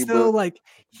sacks though. Like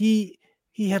he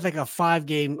had like a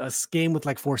game with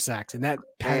like 4 sacks, and that.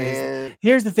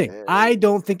 Here's the thing: I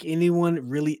don't think anyone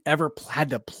really ever had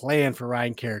to plan for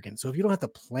Ryan Kerrigan. So if you don't have to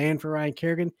plan for Ryan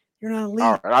Kerrigan, you're not elite.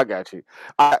 All right, I got you.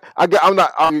 I got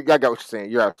what you're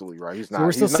saying. You're absolutely right. He's not. So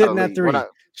we're still sitting at 3.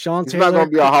 Sean Taylor,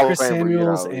 Chris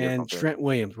Samuels, and Trent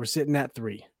Williams. We're sitting at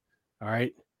 3. All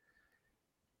right.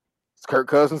 Is Kirk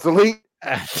Cousins elite?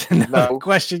 No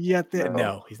question yet.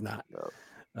 No, he's not.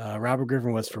 No. Robert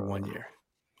Griffin was for 1 year.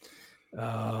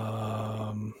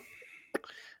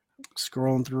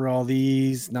 Scrolling through all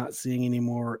these, not seeing any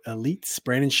more elites.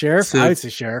 Brandon Sheriff. I would say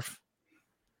Sheriff.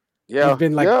 Yeah, he's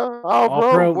been like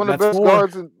All-Pro. One of the best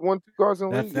guards and 2 guards in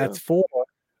the league. That's 4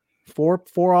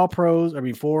 All-Pros.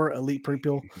 4 elite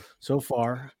people so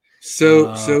far.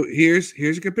 So here's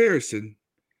a comparison.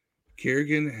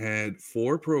 Kerrigan had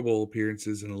 4 Pro Bowl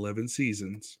appearances in 11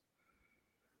 seasons.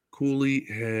 Cooley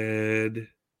had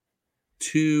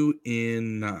 2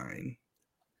 in 9.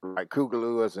 Like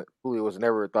Cooley was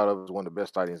never thought of as one of the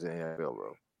best tight ends in the NFL,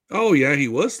 bro. Oh yeah, he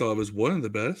was thought of as one of the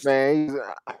best. Man, he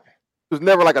was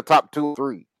never like a top 2 or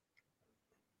 3.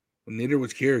 Neither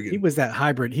was Kerrigan. He was that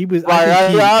hybrid. He was.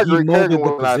 I agree. Kerrigan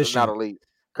was not elite.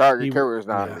 Kerrigan is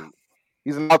not elite.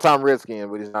 He's an all-time Redskin,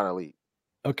 but he's not elite.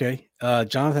 Okay,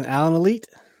 Jonathan Allen elite.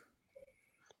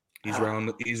 He's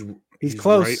around. He's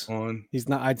close. Right on. He's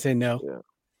not. I'd say no. Yeah.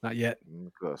 Not yet.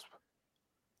 Cusp.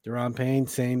 Deron Payne,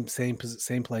 same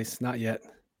place. Not yet.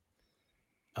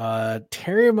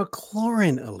 Terry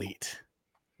McLaurin elite.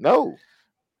 No,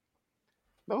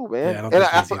 man. Yeah, and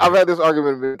I've had this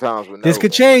argument many times. But this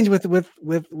could change with I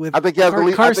think he has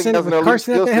Carson at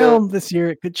the helm this year.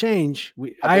 It could change.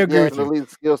 I agree with you. Elite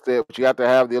skill set, but you have to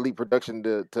have the elite production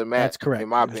to match. That's correct. In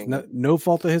my opinion, no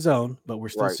fault of his own, but we're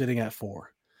still sitting at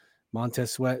 4.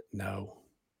 Montez Sweat, no.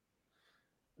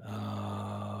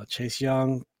 Chase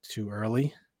Young, too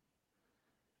early.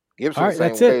 Gibson,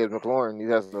 the same way as McLaurin. He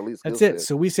has an elite skill set. That's it.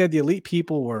 So we said the elite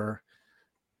people were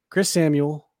Chris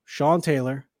Samuel, Sean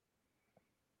Taylor,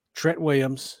 Trent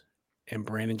Williams, and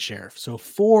Brandon Sheriff. So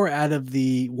 4 out of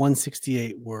the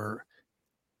 168 were,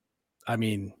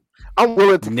 I'm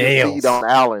willing to concede on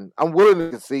Allen. I'm willing to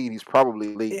concede he's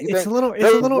probably elite. It's a little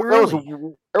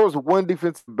early. There was one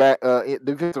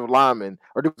defensive lineman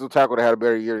or defensive tackle that had a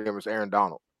better year than him was Aaron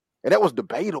Donald, and that was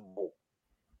debatable.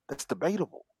 That's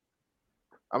debatable.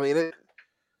 I mean,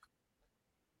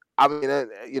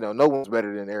 no one's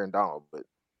better than Aaron Donald, but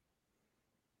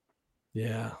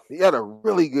yeah, he had a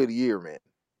really good year, man.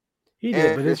 He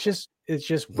did, but it's just.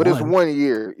 But it's 1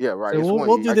 year, yeah, right. So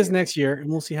we'll do this next year, and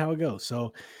we'll see how it goes.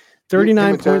 So,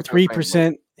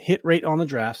 39.3% hit rate on the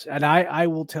drafts, and I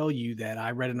will tell you that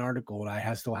I read an article, and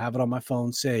I still have it on my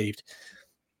phone saved.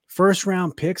 First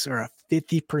round picks are a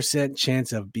 50%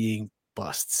 chance of being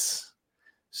busts.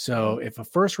 So if a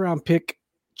first round pick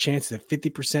chance at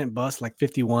 50% bust, like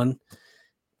 51,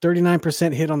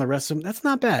 39% hit on the rest of them, that's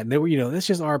not bad. That's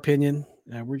just our opinion.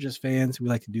 We're just fans. We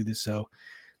like to do this. So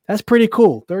that's pretty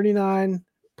cool.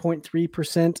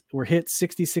 39.3% were hit,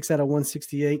 66 out of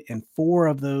 168, and 4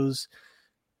 of those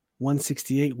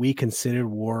 168 we considered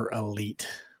were elite.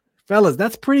 Fellas,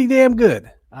 that's pretty damn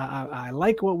good. I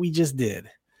like what we just did.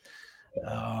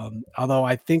 Although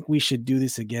I think we should do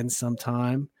this again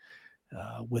sometime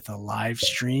with a live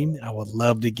stream. I would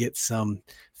love to get some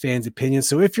fans' opinions.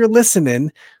 So if you're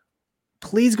listening,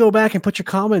 please go back and put your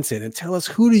comments in and tell us,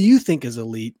 who do you think is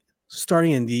elite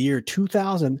starting in the year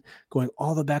 2000, going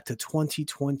all the way back to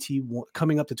 2021,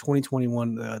 coming up to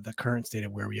 2021, the current state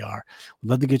of where we are. We'd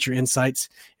love to get your insights.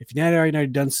 If you've not already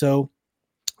done so,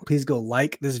 please go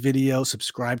like this video,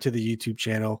 subscribe to the YouTube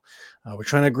channel. We're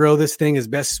trying to grow this thing as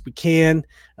best as we can.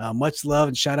 Much love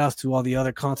and shout outs to all the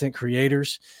other content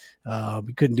creators.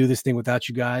 We couldn't do this thing without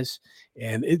you guys.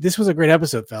 And this was a great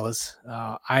episode, fellas.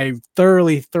 I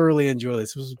thoroughly enjoyed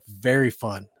this. It was very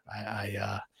fun.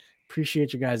 I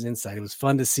appreciate your guys' insight. It was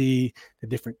fun to see the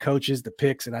different coaches, the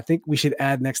picks, and I think we should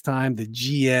add next time the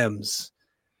GMs.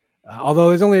 Although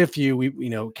there's only a few,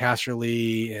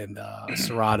 Casterly and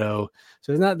Serrato.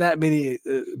 So there's not that many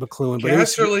McLuhan.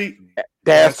 Casterly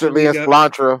and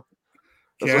Splantra.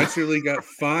 Casterly got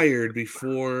fired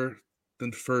before the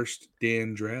first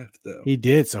Dan draft, though. He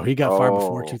did. So he got fired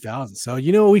before 2000. So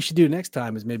what we should do next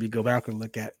time is maybe go back and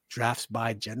look at drafts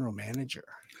by general manager.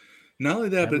 Not only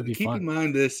that, but keep in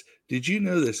mind this. Did you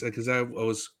know this? Because I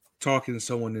was talking to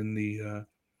someone in the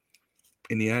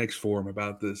Addicts forum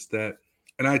about this,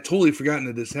 and I totally forgotten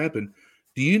that this happened.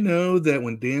 Do you know that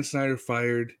when Dan Snyder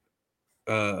fired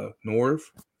Norv,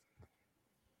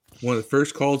 one of the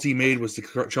first calls he made was to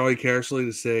Charlie Casterly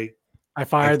to say, I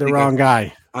fired the wrong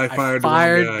guy. I fired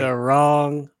the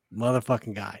wrong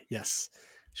motherfucking guy. Yes,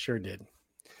 sure did.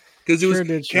 Because it was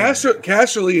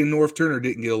Casterly and Norv Turner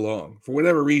didn't get along for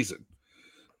whatever reason.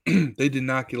 They did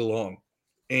not get along.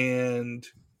 And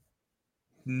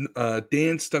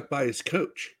Dan stuck by his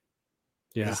coach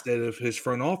instead of his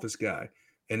front office guy.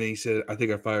 And then he said, I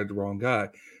think I fired the wrong guy.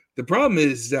 The problem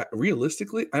is that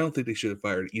realistically, I don't think they should have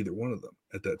fired either one of them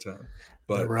at that time.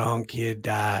 But the wrong kid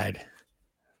died.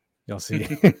 Y'all see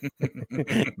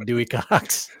Dewey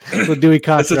Cox. So Dewey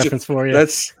Cox reference for you.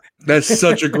 That's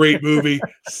such a great movie.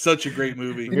 Such a great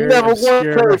movie. You never once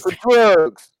paid for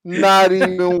drugs. Not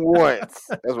even once.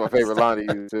 That's my favorite line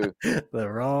to use too. The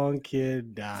wrong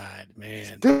kid died,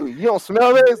 man. Dude, you don't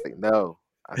smell this? No,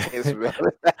 I can't smell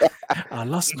it. I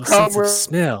lost my sense of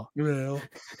smell. Well,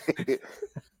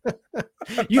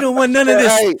 you don't want none of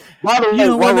this. Hey, by the way, you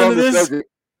don't want none of this.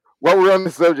 While we're on the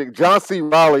subject, John C.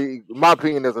 Reilly, in my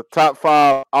opinion, is a top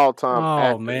 5 all-time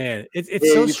actor. Man.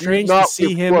 It's so strange to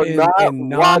see him in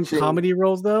non-comedy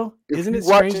roles, though. Isn't it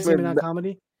strange to see him in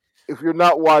non-comedy? If you're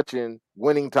not watching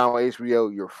Winning Time on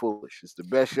HBO, you're foolish. It's the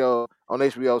best show on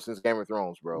HBO since Game of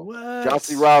Thrones, bro. What? John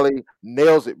C. Reilly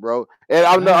nails it, bro. And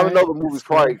I know the movie's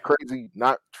probably crazy,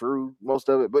 not true, most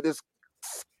of it, but it's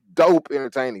dope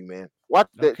entertaining, man. Watch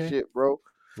that shit, bro.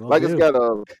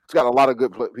 It's got a lot of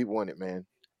good people in it, man.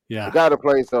 Yeah, the guy that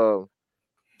plays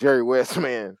Jerry West,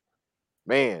 man,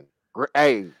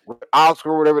 hey,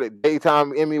 Oscar, whatever, the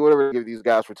daytime Emmy, whatever they give these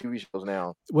guys for TV shows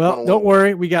now. Well, don't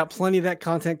worry, we got plenty of that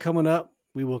content coming up.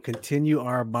 We will continue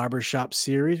our barbershop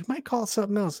series. We might call it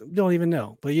something else. We don't even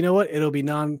know, but you know what? It'll be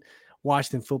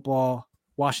non-Washington football,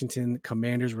 Washington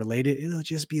Commanders related. It'll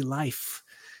just be life,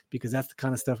 because that's the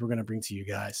kind of stuff we're going to bring to you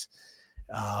guys.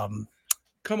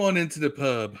 Come on into the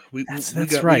pub. That's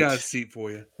right. We got a seat for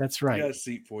you. That's right. We got a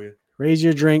seat for you. Raise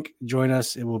your drink. Join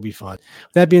us. It will be fun.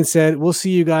 That being said, we'll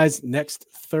see you guys next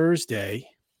Thursday.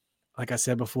 Like I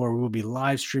said before, we will be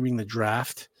live streaming the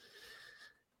draft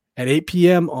at 8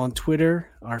 p.m. on Twitter,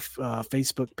 our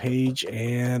Facebook page,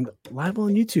 and live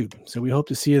on YouTube. So we hope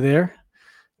to see you there.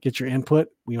 Get your input.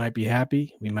 We might be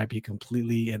happy. We might be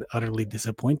completely and utterly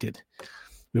disappointed.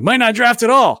 We might not draft at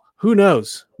all. Who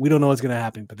knows? We don't know what's going to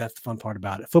happen, but that's the fun part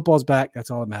about it. Football's back.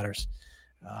 That's all that matters.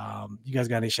 You guys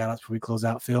got any shout outs before we close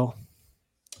out, Phil?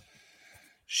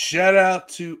 Shout out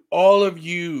to all of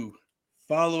you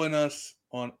following us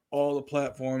on all the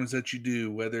platforms that you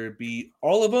do, whether it be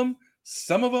all of them,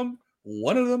 some of them,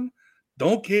 one of them.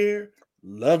 Don't care.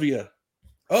 Love you.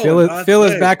 Oh, Phil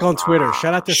is back on Twitter.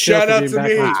 Shout out to Phil for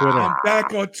being back on Twitter. I'm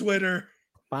back on Twitter.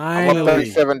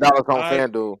 Finally. $37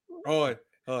 on FanDuel. Hold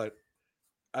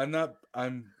on.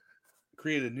 I'm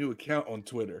created a new account on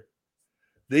Twitter.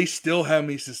 They still have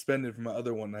me suspended from my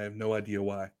other one. I have no idea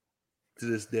why to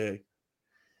this day.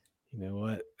 You know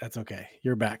what? That's okay.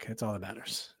 You're back. That's all that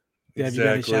matters. Yeah, Exactly. you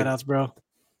got any shout outs, bro?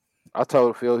 I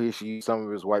told Phil he should use some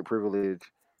of his white privilege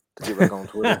to get back on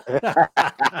Twitter.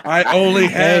 I've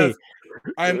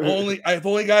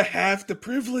only got half the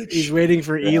privilege. He's waiting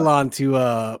for Elon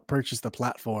to purchase the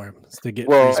platforms to get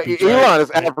well, free speech. Elon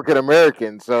is African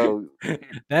American, so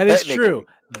that is true.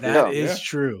 That is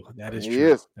true. He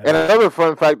is. And another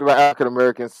fun fact about African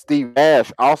Americans, Steve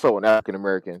Nash, also an African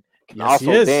American, can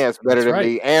also dance better than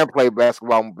me and play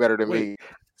basketball better than me.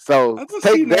 So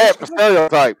take that for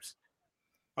stereotypes.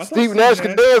 Steve Nash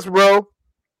can dance, bro.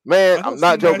 Man, I'm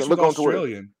not joking. Look on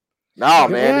Twitter. No,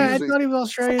 man. I thought he was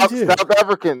Australian too.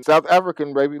 South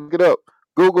African, baby. Look it up.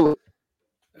 Google it.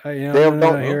 Don't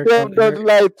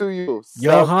lie to you.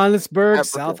 Johannesburg,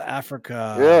 South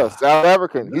Africa. Yeah, South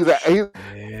African.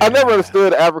 I never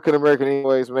understood African American,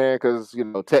 anyways, man, because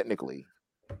technically,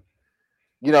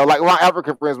 like my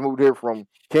African friends moved here from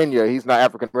Kenya. He's not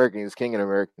African American; he's Kenyan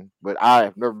American. But I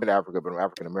have never been to Africa, but I'm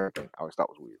African American. I always thought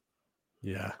it was weird.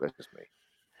 Yeah, that's just me.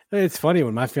 It's funny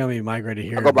when my family migrated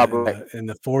here in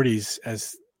the 40s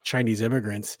as Chinese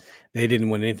immigrants, they didn't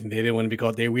want anything. They didn't want to be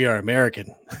called we are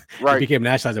American. Right. They became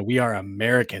nationalized and we are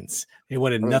Americans. They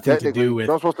wanted nothing to do with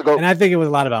and I think it was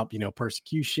a lot about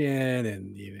persecution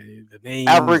and the name.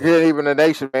 Africa, even a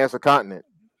nation, man, it's a continent.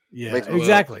 Yeah,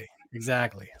 exactly.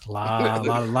 A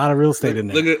lot of real estate in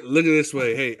there. Look at it this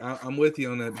way. Hey, I'm with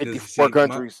you on that because 54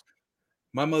 countries.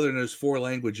 My mother knows 4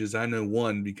 languages. I know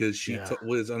 1 because she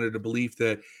was under the belief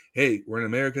that, hey, we're in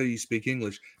America, you speak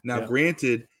English. Now,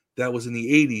 granted, that was in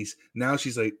the 80s. Now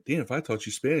she's like, damn, if I taught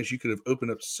you Spanish, you could have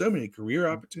opened up so many career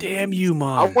opportunities. Damn you,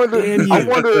 Mom. I wonder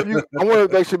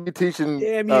if they should be teaching,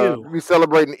 be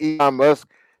celebrating Elon Musk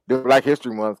during Black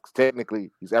History Month, because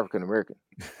technically he's African American.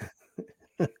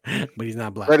 But he's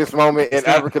not black. Greatest moment in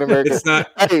African American. It's not.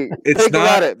 Hey, think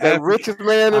about it. The richest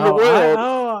man in the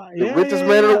world. The richest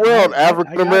man in the world,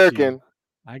 African American.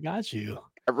 I got you.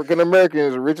 African American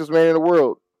is the richest man in the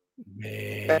world.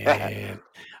 Man.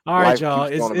 All right, y'all.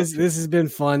 This has been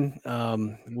fun.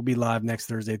 We'll be live next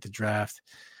Thursday at the draft.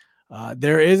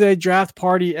 There is a draft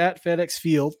party at FedEx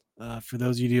Field. For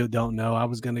those of you who don't know, I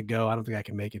was going to go. I don't think I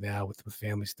can make it now with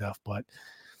family stuff, but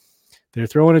they're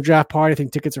throwing a draft party. I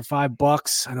think tickets are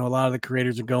 $5. I know a lot of the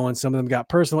creators are going. Some of them got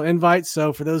personal invites.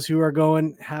 So for those who are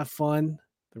going, have fun.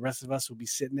 The rest of us will be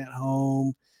sitting at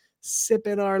home,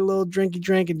 sipping our little drinky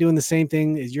drink and doing the same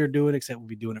thing as you're doing, except we'll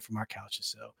be doing it from our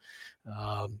couches.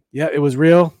 So, it was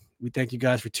real. We thank you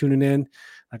guys for tuning in.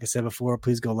 Like I said before,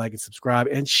 please go like and subscribe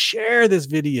and share this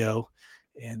video.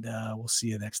 And we'll see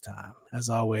you next time. As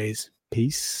always,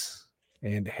 peace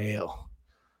and hail.